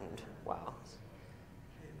amount, and wow.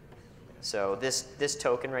 So this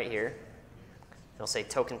token right here, it'll say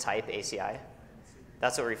token type ACI.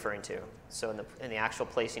 That's what we're referring to. So in the actual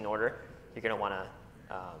placing order, you're going to want to,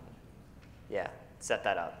 set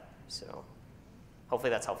that up. So hopefully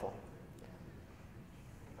that's helpful.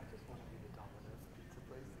 I just want to be the Domino's pizza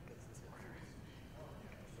place that gets this order.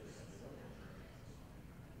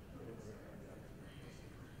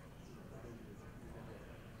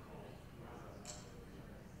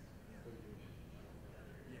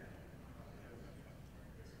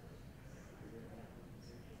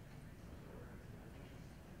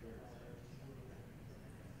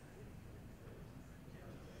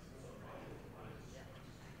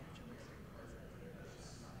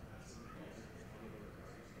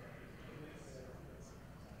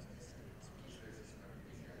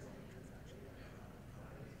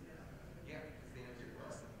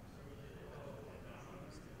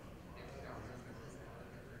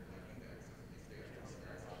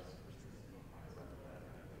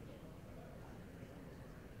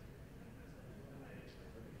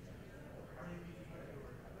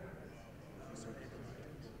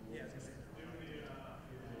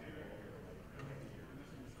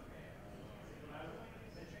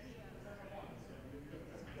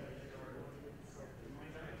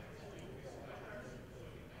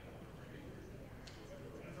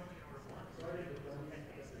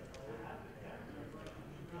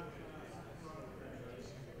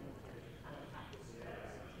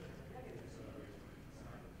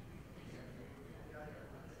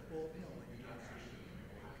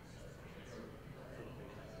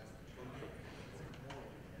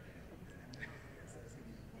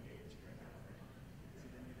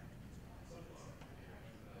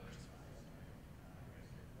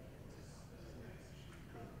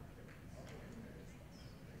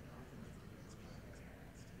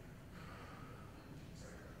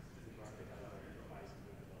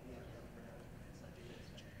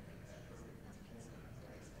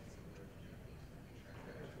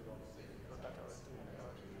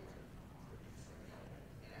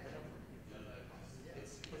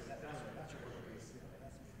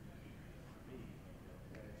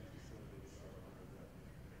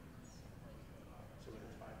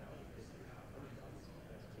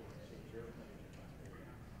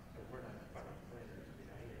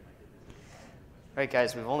 All right,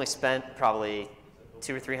 guys, we've only spent probably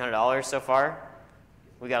 $200 or $300 so far.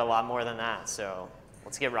 We got a lot more than that, so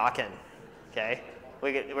let's get rocking, okay?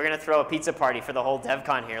 We're gonna throw a pizza party for the whole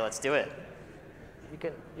DevCon here. Let's do it.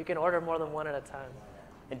 You can order more than one at a time.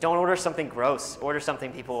 And don't order something gross. Order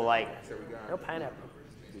something people will like. So we got, No pineapple.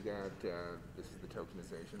 we got this is the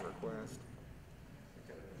tokenization request.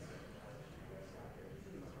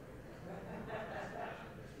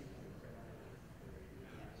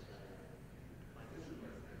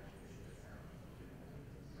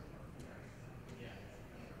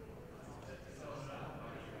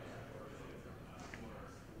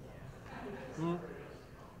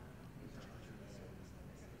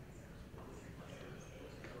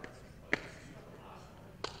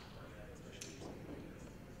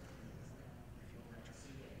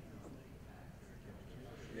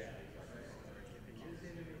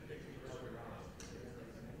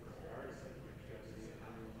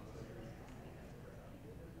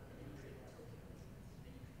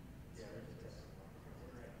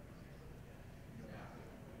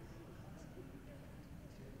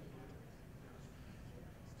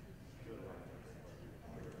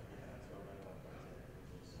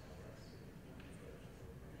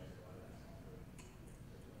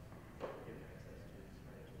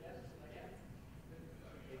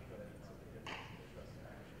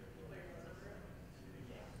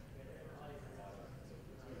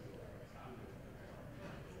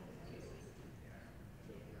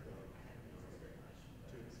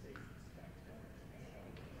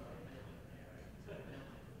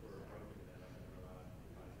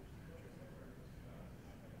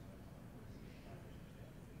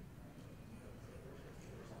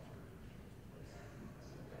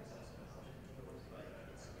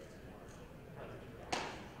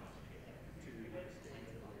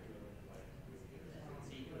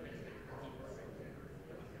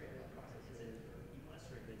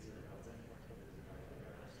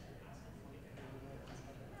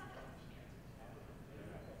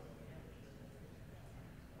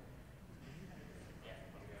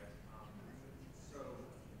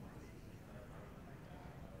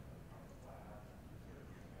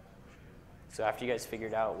 So after you guys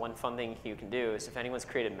figured out, one fun thing you can do is if anyone's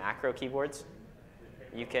created macro keyboards,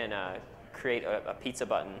 you can create a pizza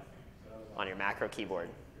button on your macro keyboard.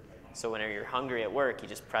 So whenever you're hungry at work, you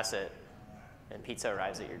just press it, and pizza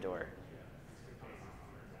arrives at your door.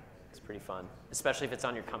 It's pretty fun, especially if it's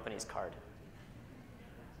on your company's card.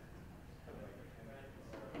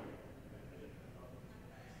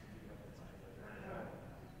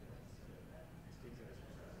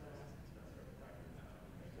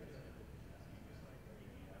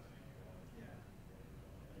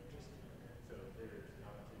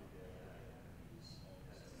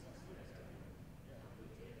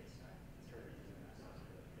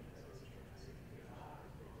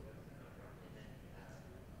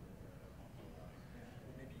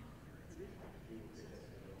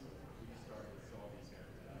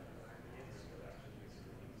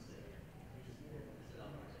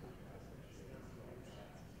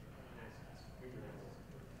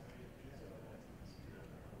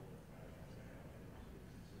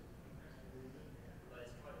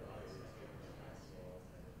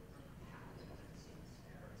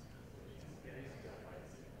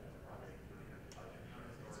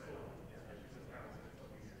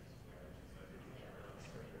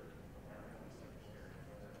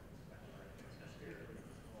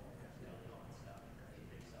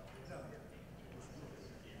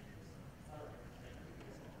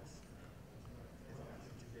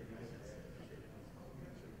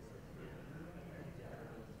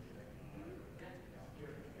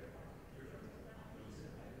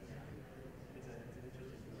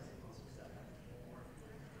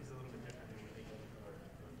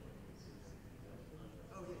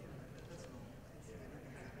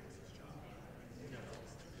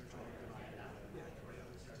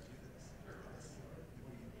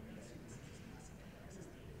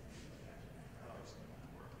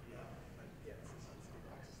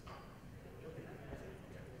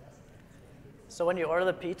 So when you order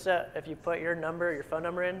the pizza, if you put your phone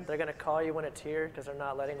number in, they're going to call you when it's here because they're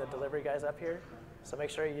not letting the delivery guys up here. So make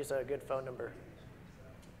sure you use a good phone number.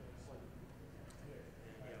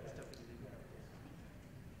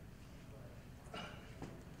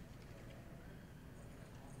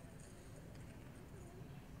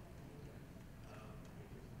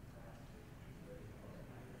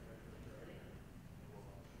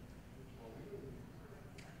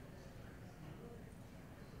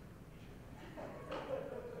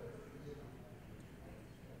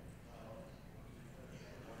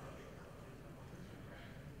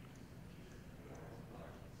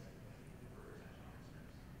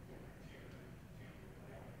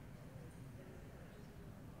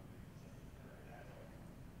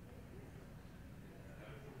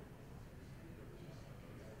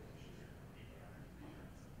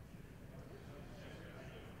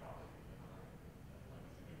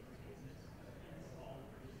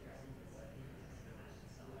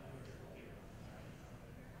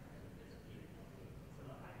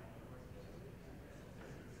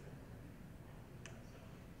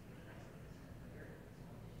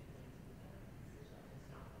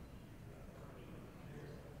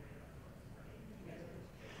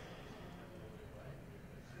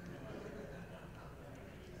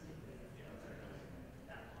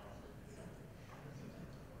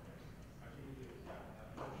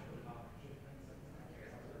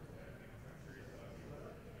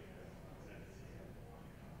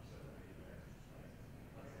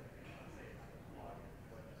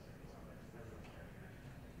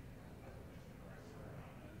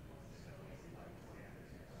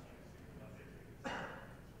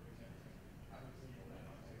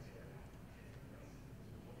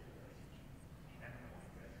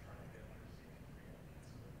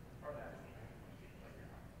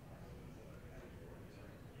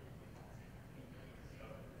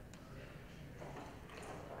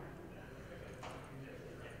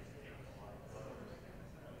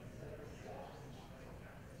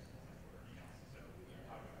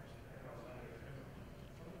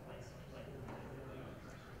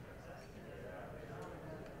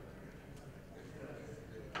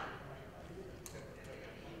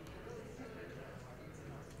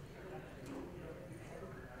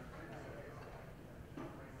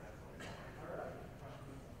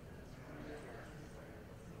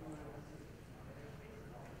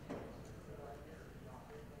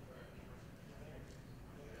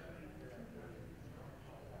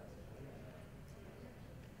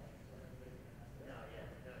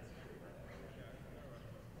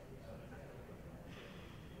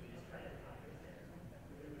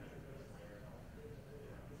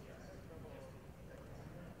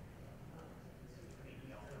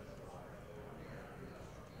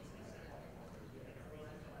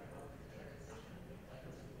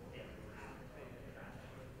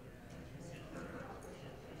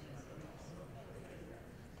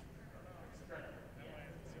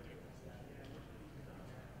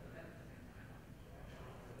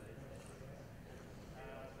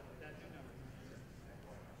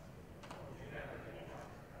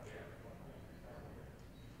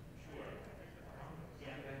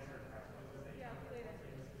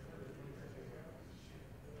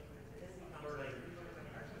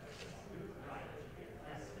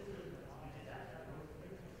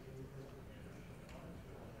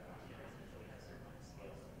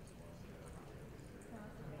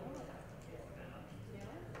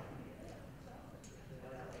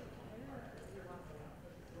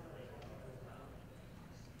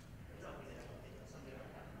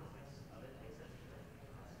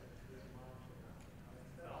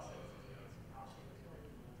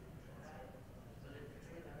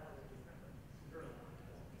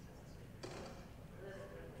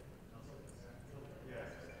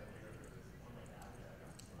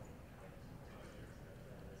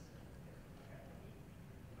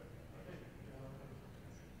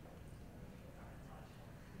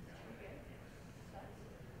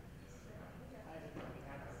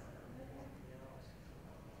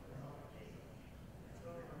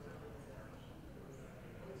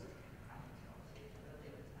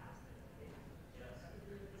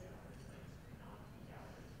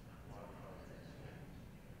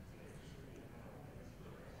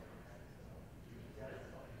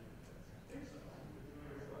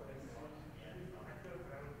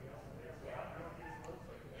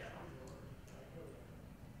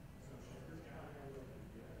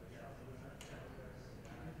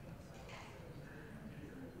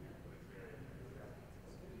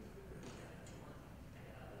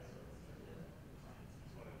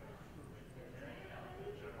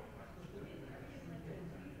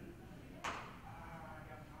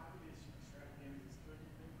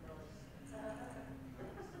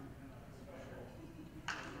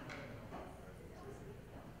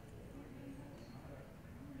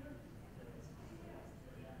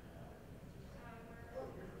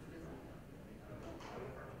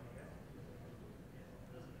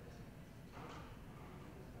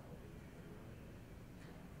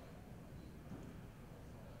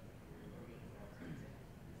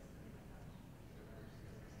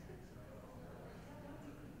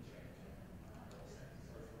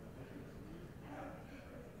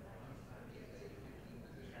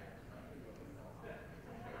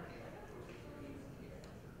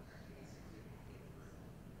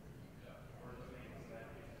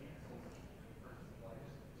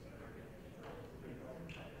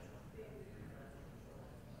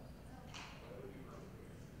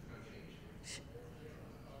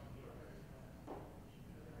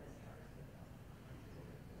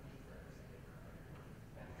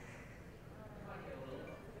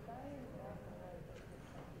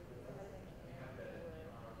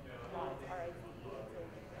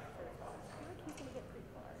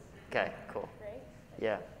 Okay, cool. Right?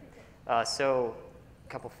 Yeah. So, a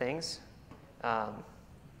couple things.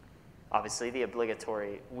 Obviously, the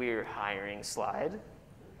obligatory "we're hiring" slide.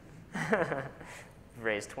 We've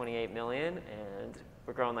raised 28 million, and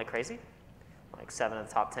we're growing like crazy. Like 7 of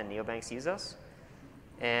the top 10 neobanks use us.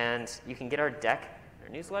 And you can get our deck, our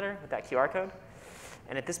newsletter, with that QR code.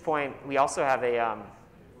 And at this point, we also have a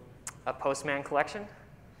Postman collection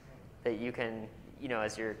that you can,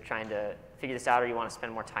 as you're trying to figure this out or you want to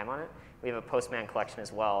spend more time on it, we have a Postman collection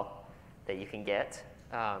as well that you can get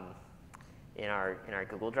in our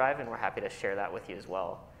Google Drive, and we're happy to share that with you as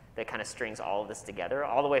well. That kind of strings all of this together,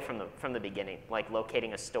 all the way from the beginning, like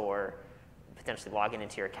locating a store, potentially logging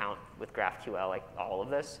into your account with GraphQL, like all of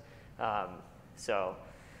this. So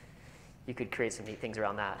you could create some neat things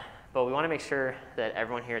around that. But we want to make sure that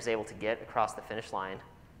everyone here is able to get across the finish line,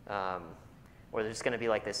 or there's going to be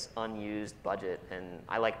like this unused budget. And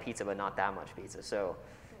I like pizza, but not that much pizza. So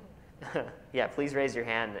yeah, please raise your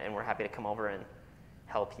hand, and we're happy to come over and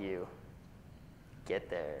help you get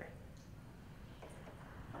there.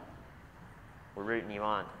 We're rooting you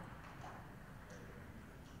on.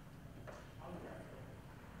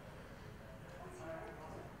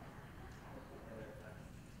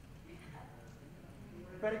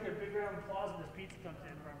 Better get a big round of applause when this pizza comes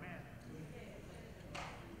in for our man.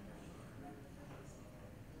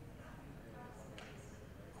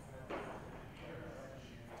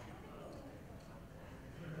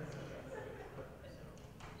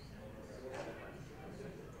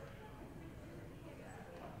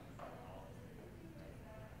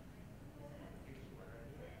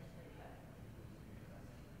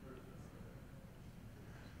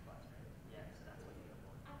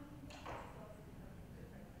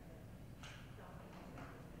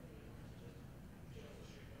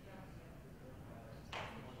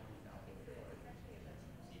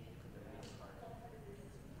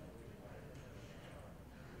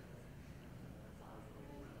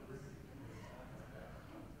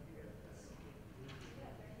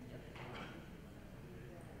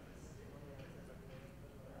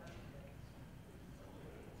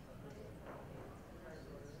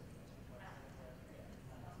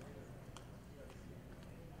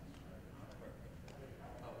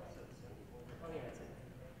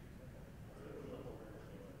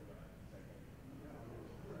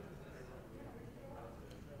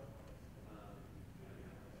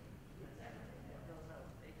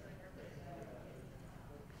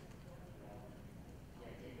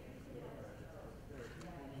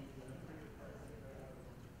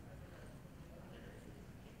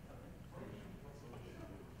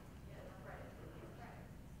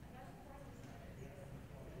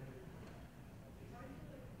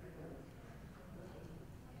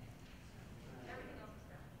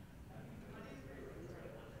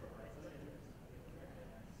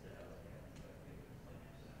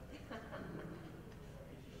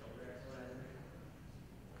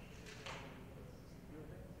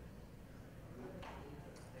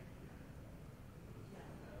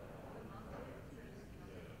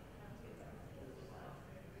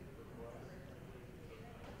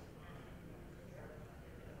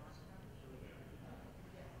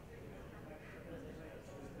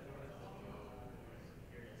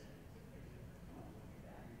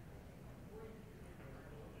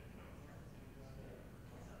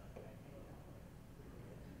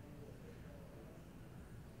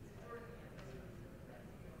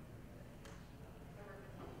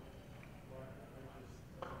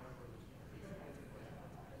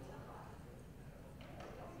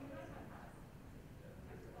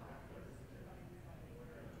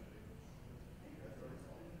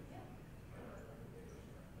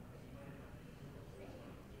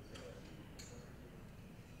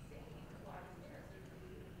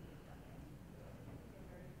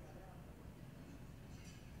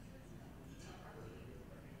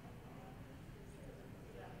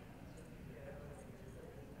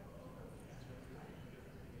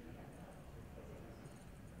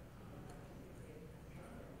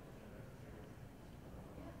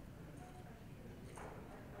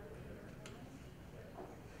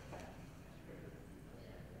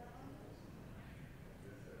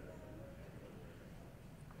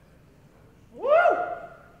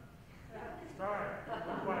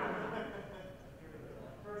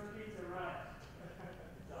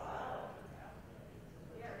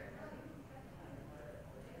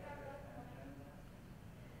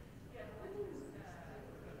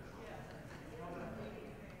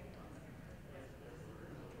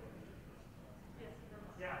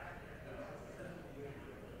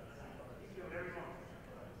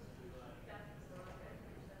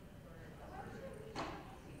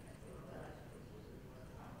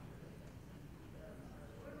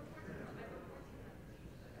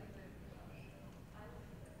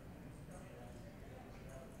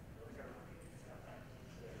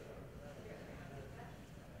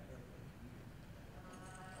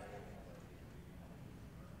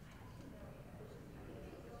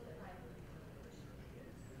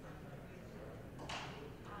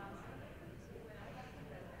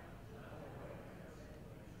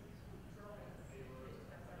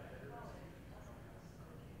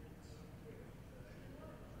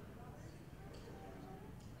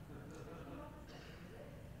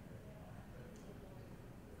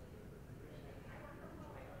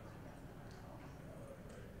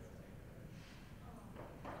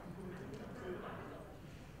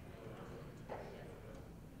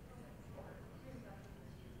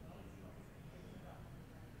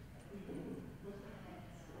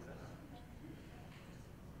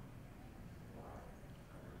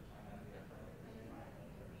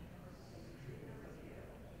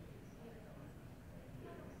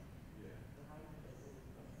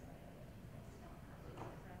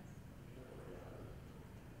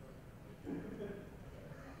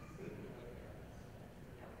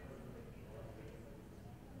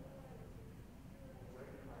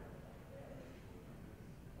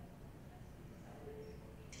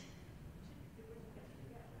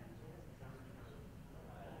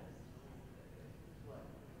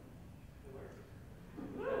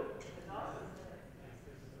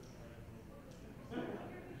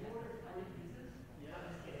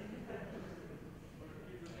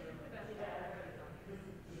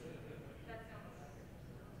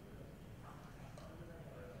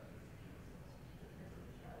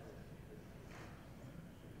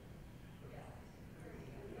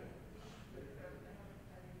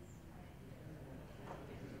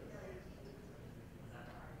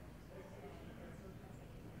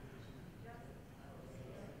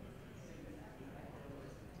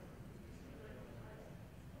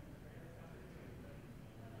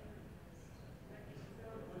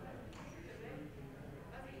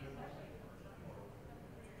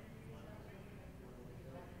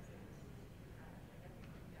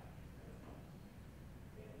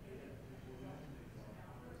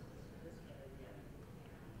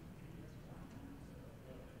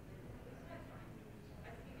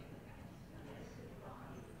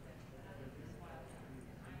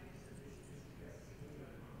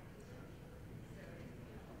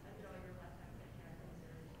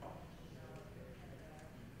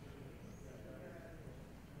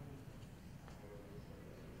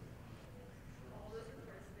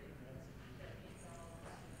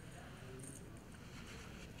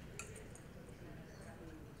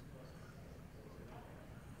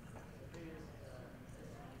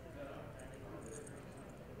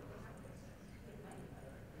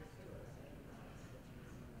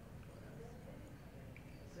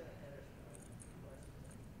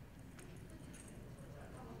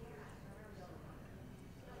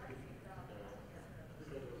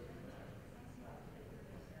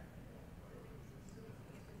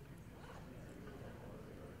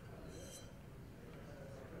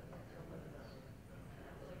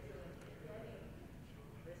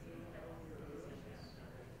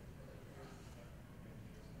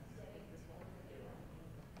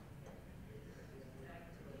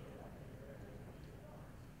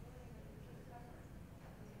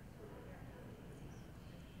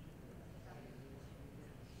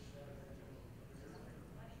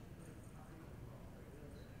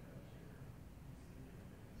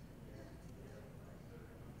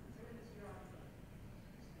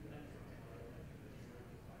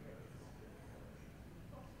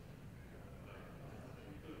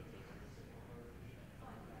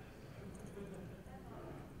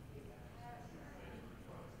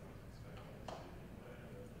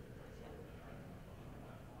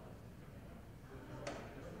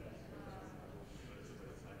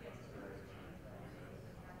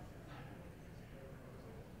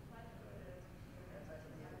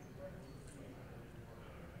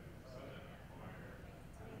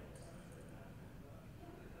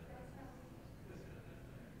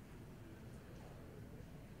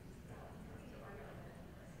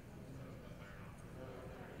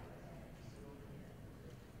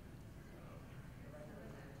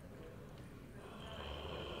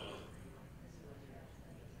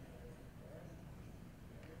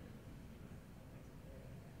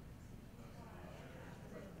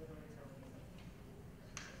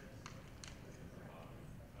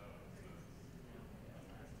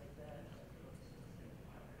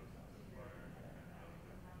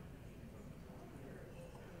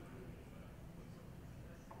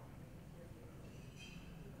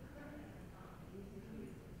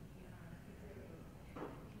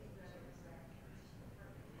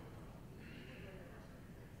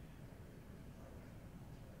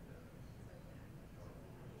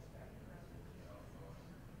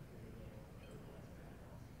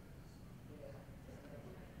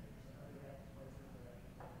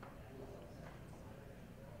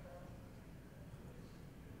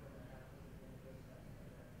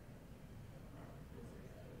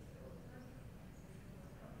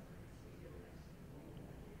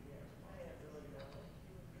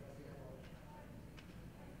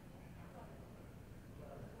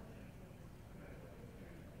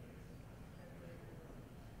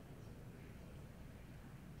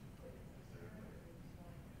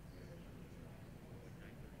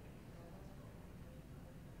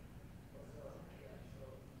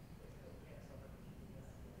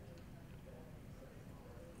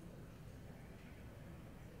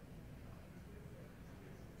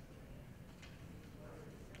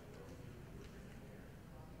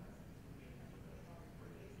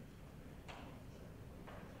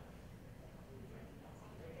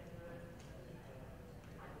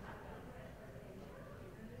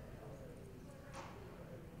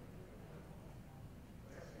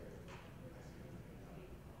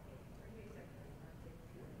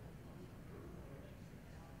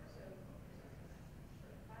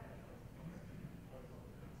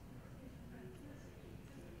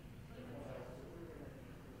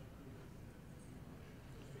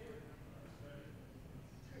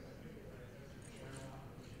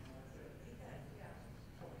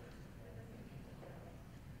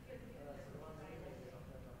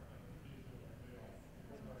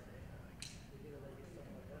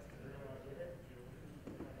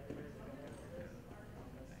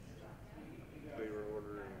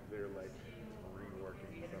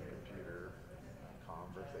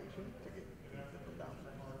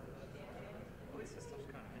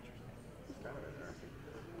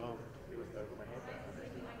 over my head, but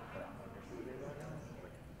I understood it all now.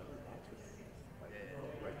 Like, oh, that's what it is.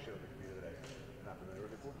 Like showed the computer that I'm not familiar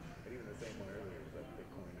with before. And even the same one earlier was like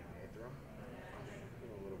Bitcoin and Ethereum.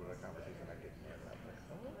 A little bit of conversation I get from that. And I was like,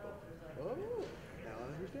 oh, now I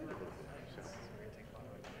understand it a little bit. So,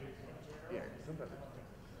 yeah, sometimes it's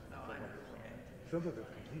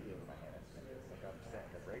completely over my head. It's like I'm sat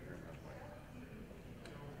in the break room and I'm like,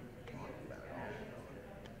 talking about it all.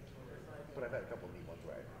 But I've had a couple of neat ones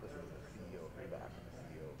where I listened to the CEO of Reebok and the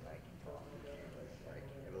CEO of Nike talk, like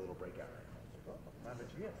in a little breakout room. I was like, oh, not that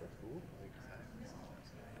yes, that's cool. Like,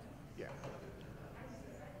 yeah.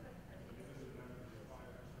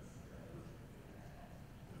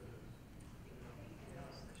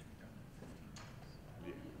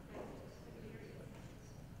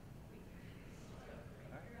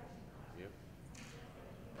 Yep.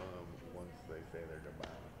 Once they say they're goodbye.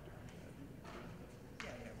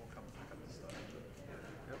 Yeah, we'll come this stuff.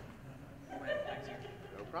 Yep.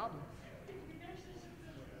 No problem.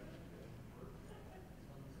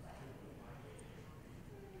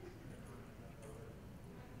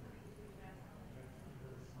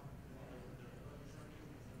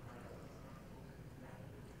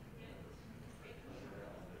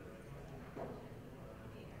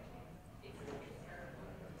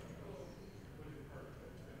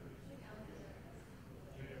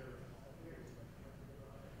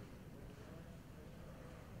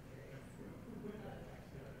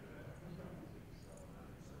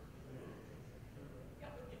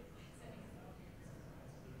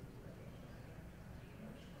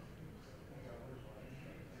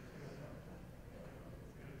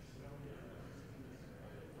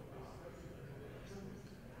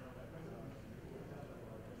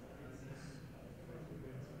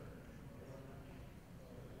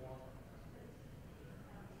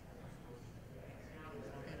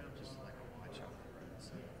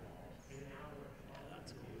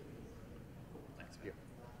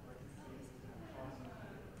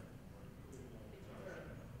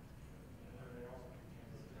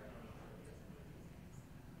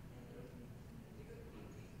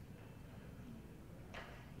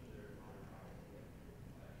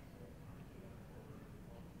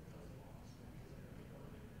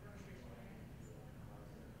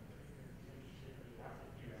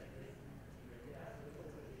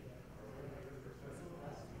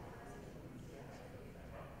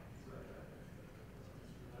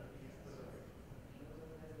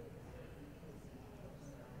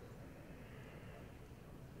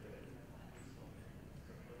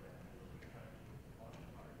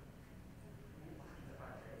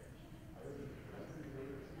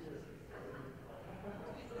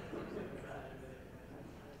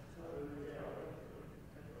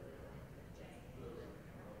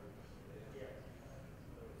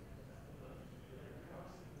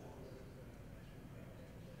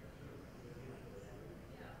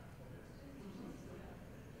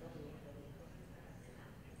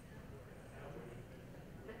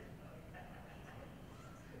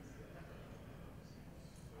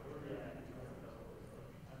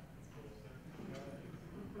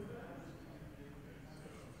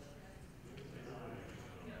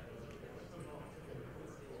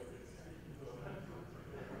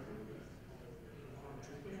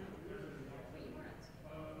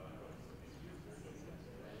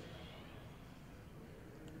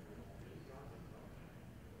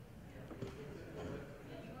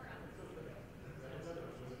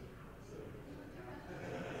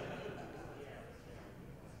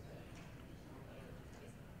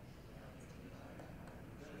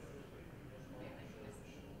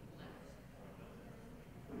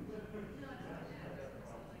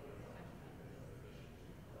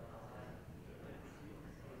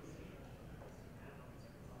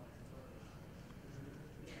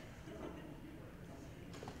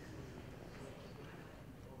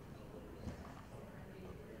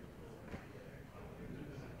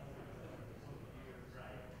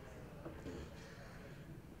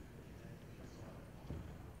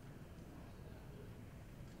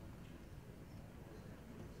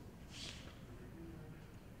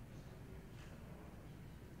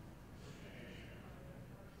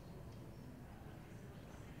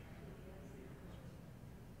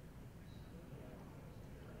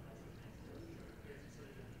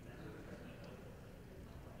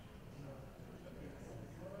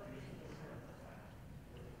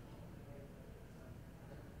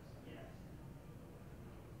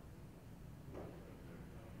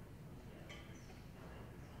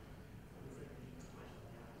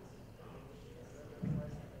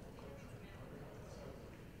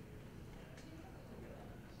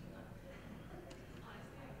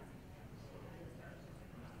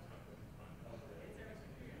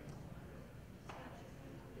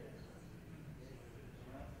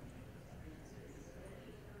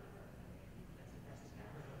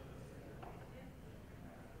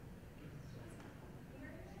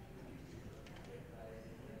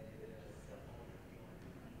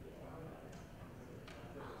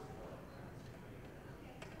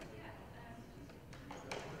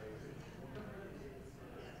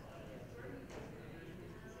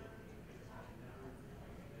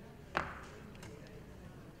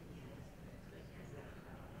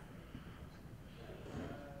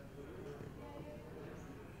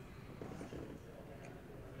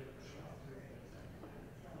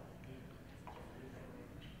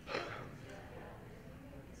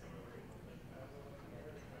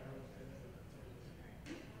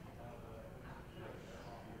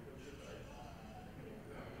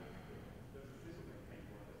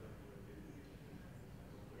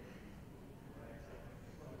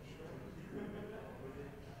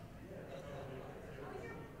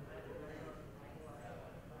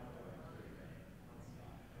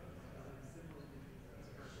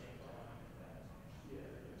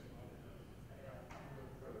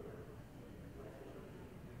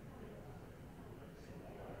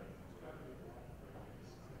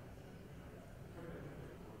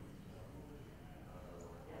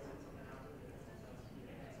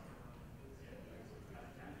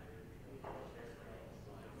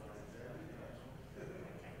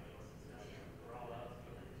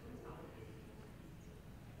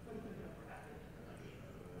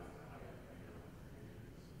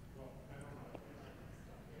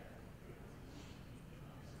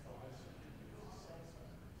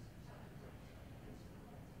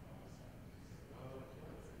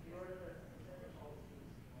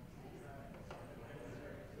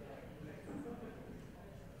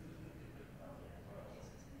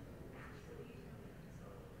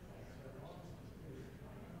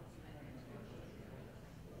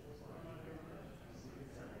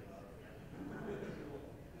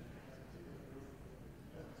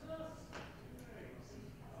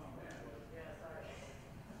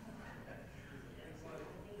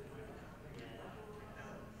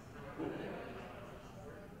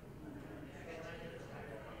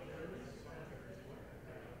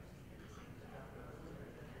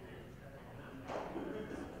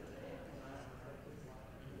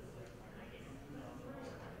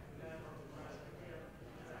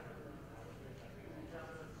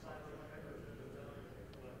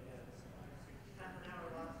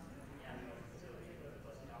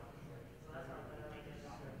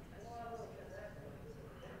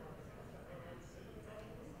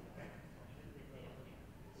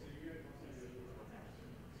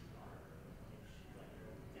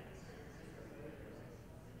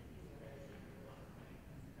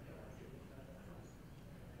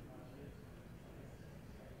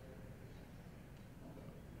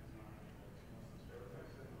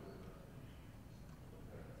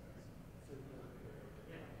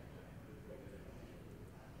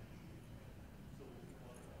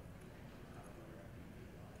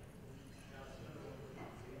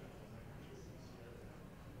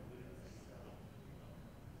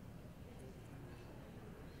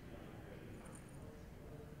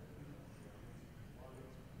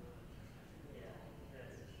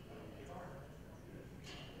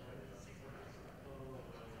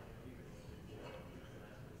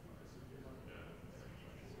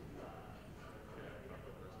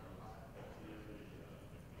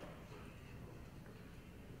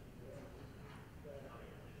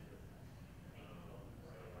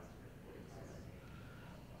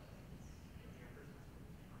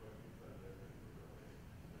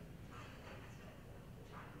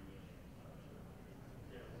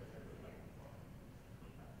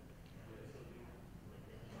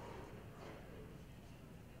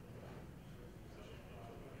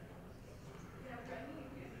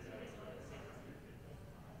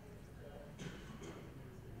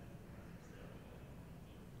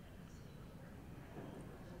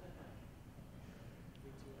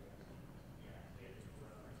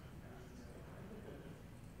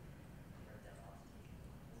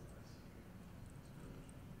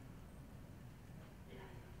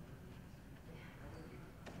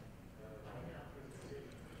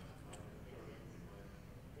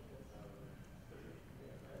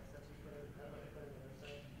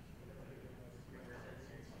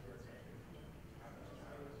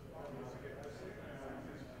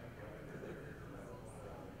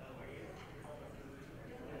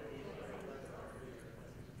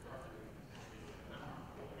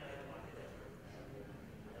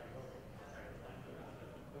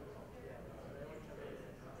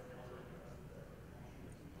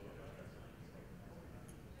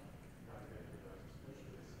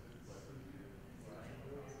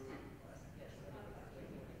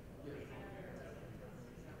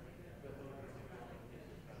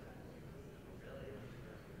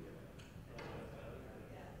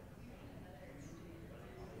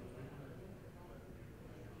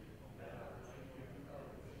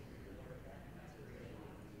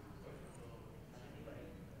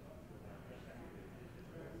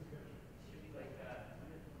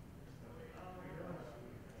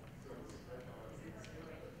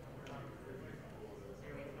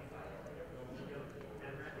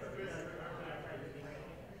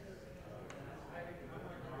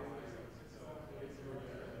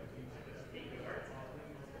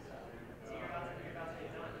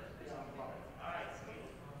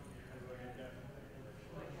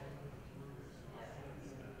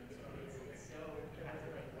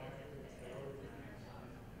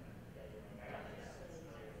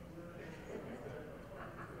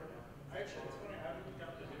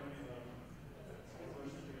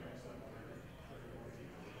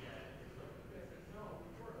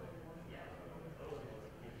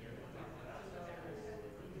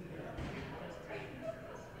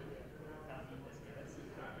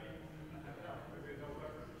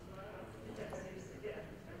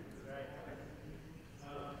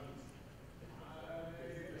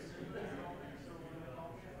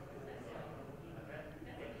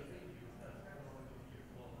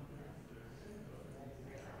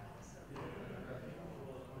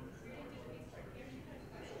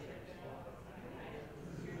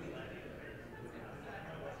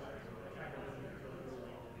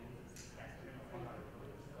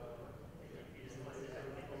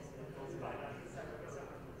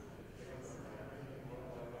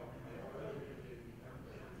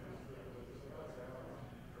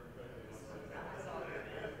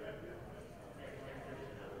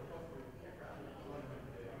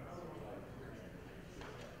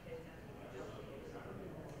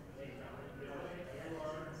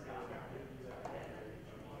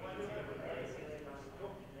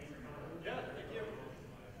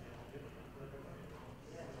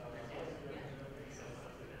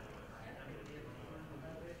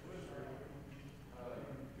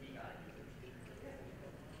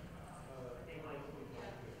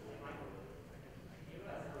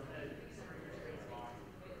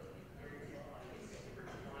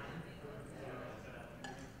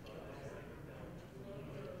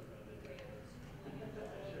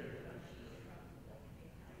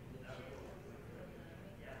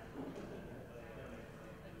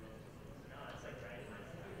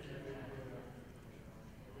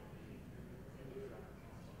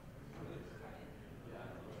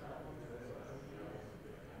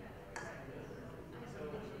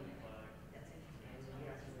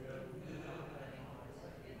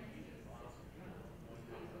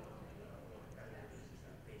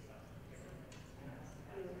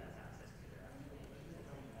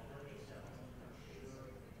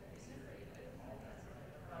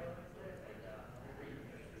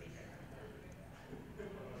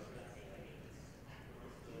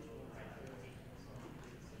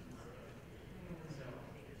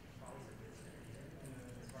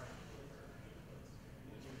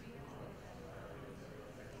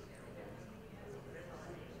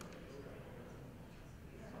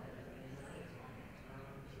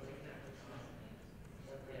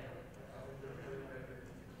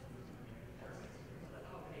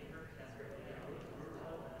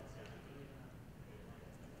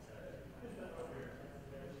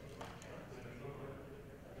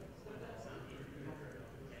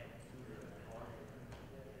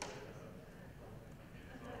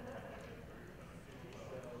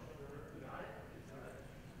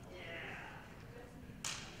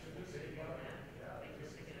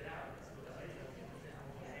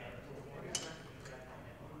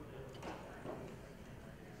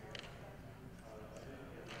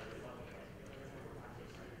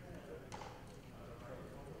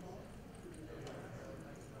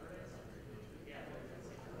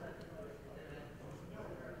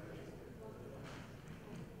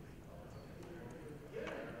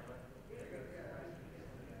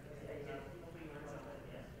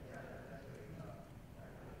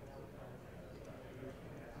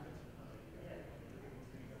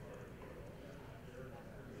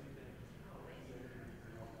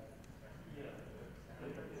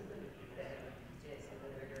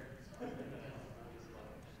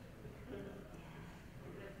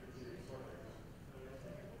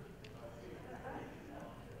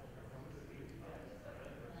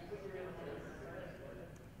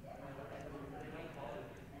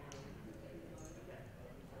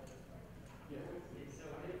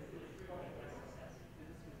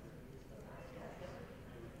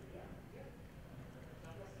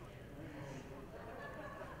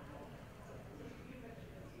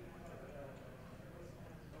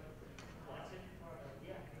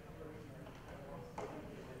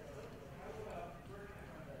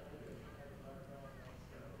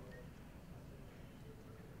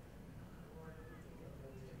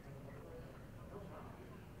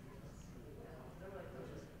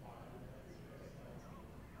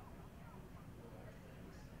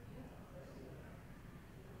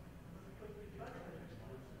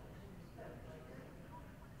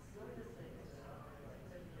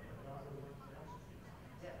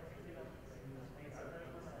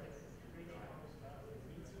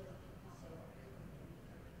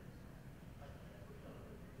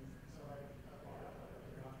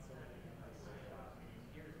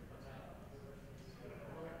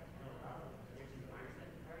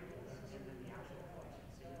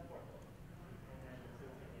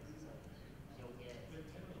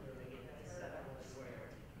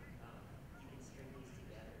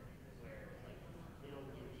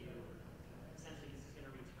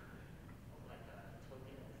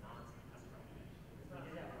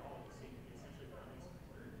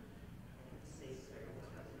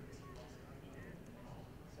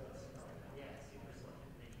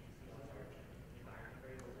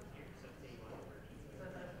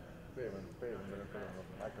 pay them, but if they have a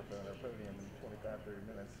microphone or podium in 25,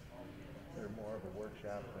 30 minutes, they're more of a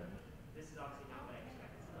workshop than. This is obviously not what I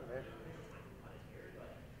expected. Okay.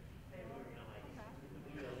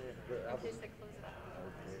 In case they close it out.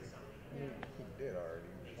 Okay. He did already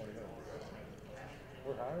 20 minutes ago.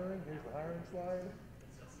 We're hiring. Here's the hiring slide.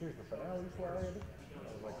 Here's the finale slide. I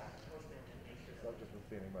was like, I've just been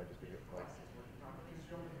seeing anybody just to get like.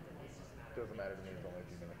 Doesn't matter to me. It's only a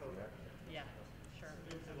few minutes. You know? Yeah, sure.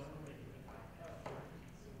 I'll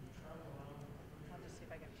just see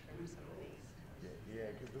if I can trim some of these.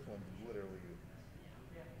 Yeah, because this one's literally.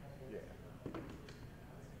 Yeah.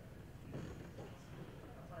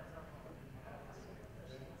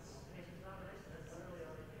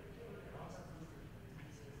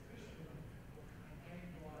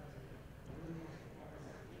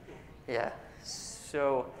 Yeah.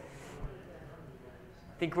 So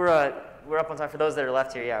I think we're up on time. For those that are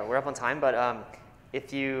left here, yeah, we're up on time. But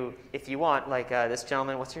if you want, like this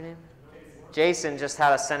gentleman, what's your name? Jason just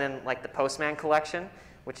had us send in like the Postman collection,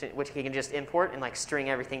 which he can just import and like string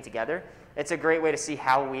everything together. It's a great way to see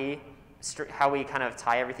how we kind of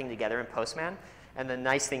tie everything together in Postman. And the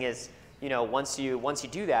nice thing is, you know, once you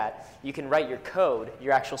do that, you can write your code,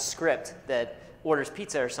 your actual script that orders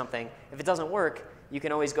pizza or something. If it doesn't work, you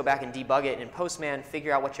can always go back and debug it in Postman,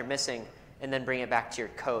 figure out what you're missing, and then bring it back to your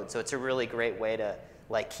code. So it's a really great way to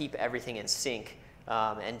like keep everything in sync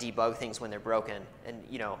and debug things when they're broken. And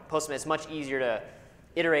you know, Postman, it's much easier to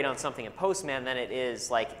iterate on something in Postman than it is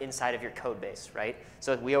like inside of your code base, right?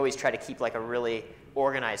 So we always try to keep like a really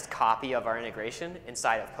organized copy of our integration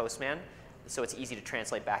inside of Postman, so it's easy to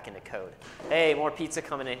translate back into code. Hey, more pizza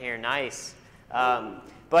coming in here, nice.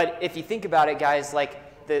 But if you think about it, guys, like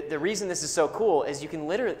the reason this is so cool is you can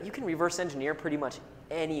reverse engineer pretty much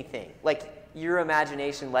anything. Like your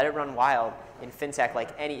imagination, let it run wild in fintech.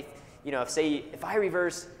 Like you know, if I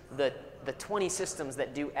reverse the 20 systems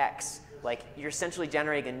that do X, like you're essentially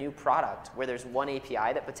generating a new product where there's one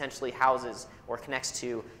API that potentially houses or connects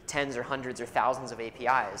to tens or hundreds or thousands of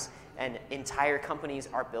APIs. And entire companies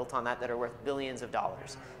are built on that are worth billions of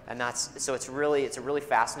dollars. And so it's a really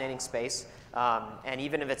fascinating space. And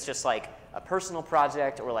even if it's just like a personal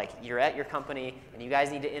project or like you're at your company and you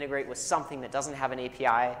guys need to integrate with something that doesn't have an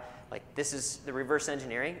API, like the reverse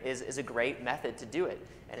engineering is a great method to do it.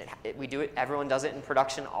 And we do it, everyone does it in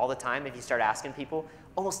production all the time. If you start asking people,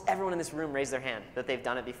 almost everyone in this room raised their hand that they've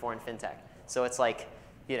done it before in fintech. So it's like,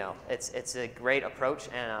 you know, it's a great approach.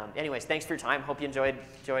 And anyways, thanks for your time. Hope you enjoyed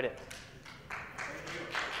it.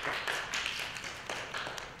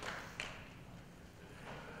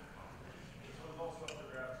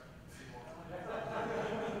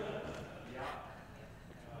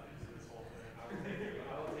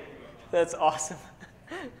 That's awesome.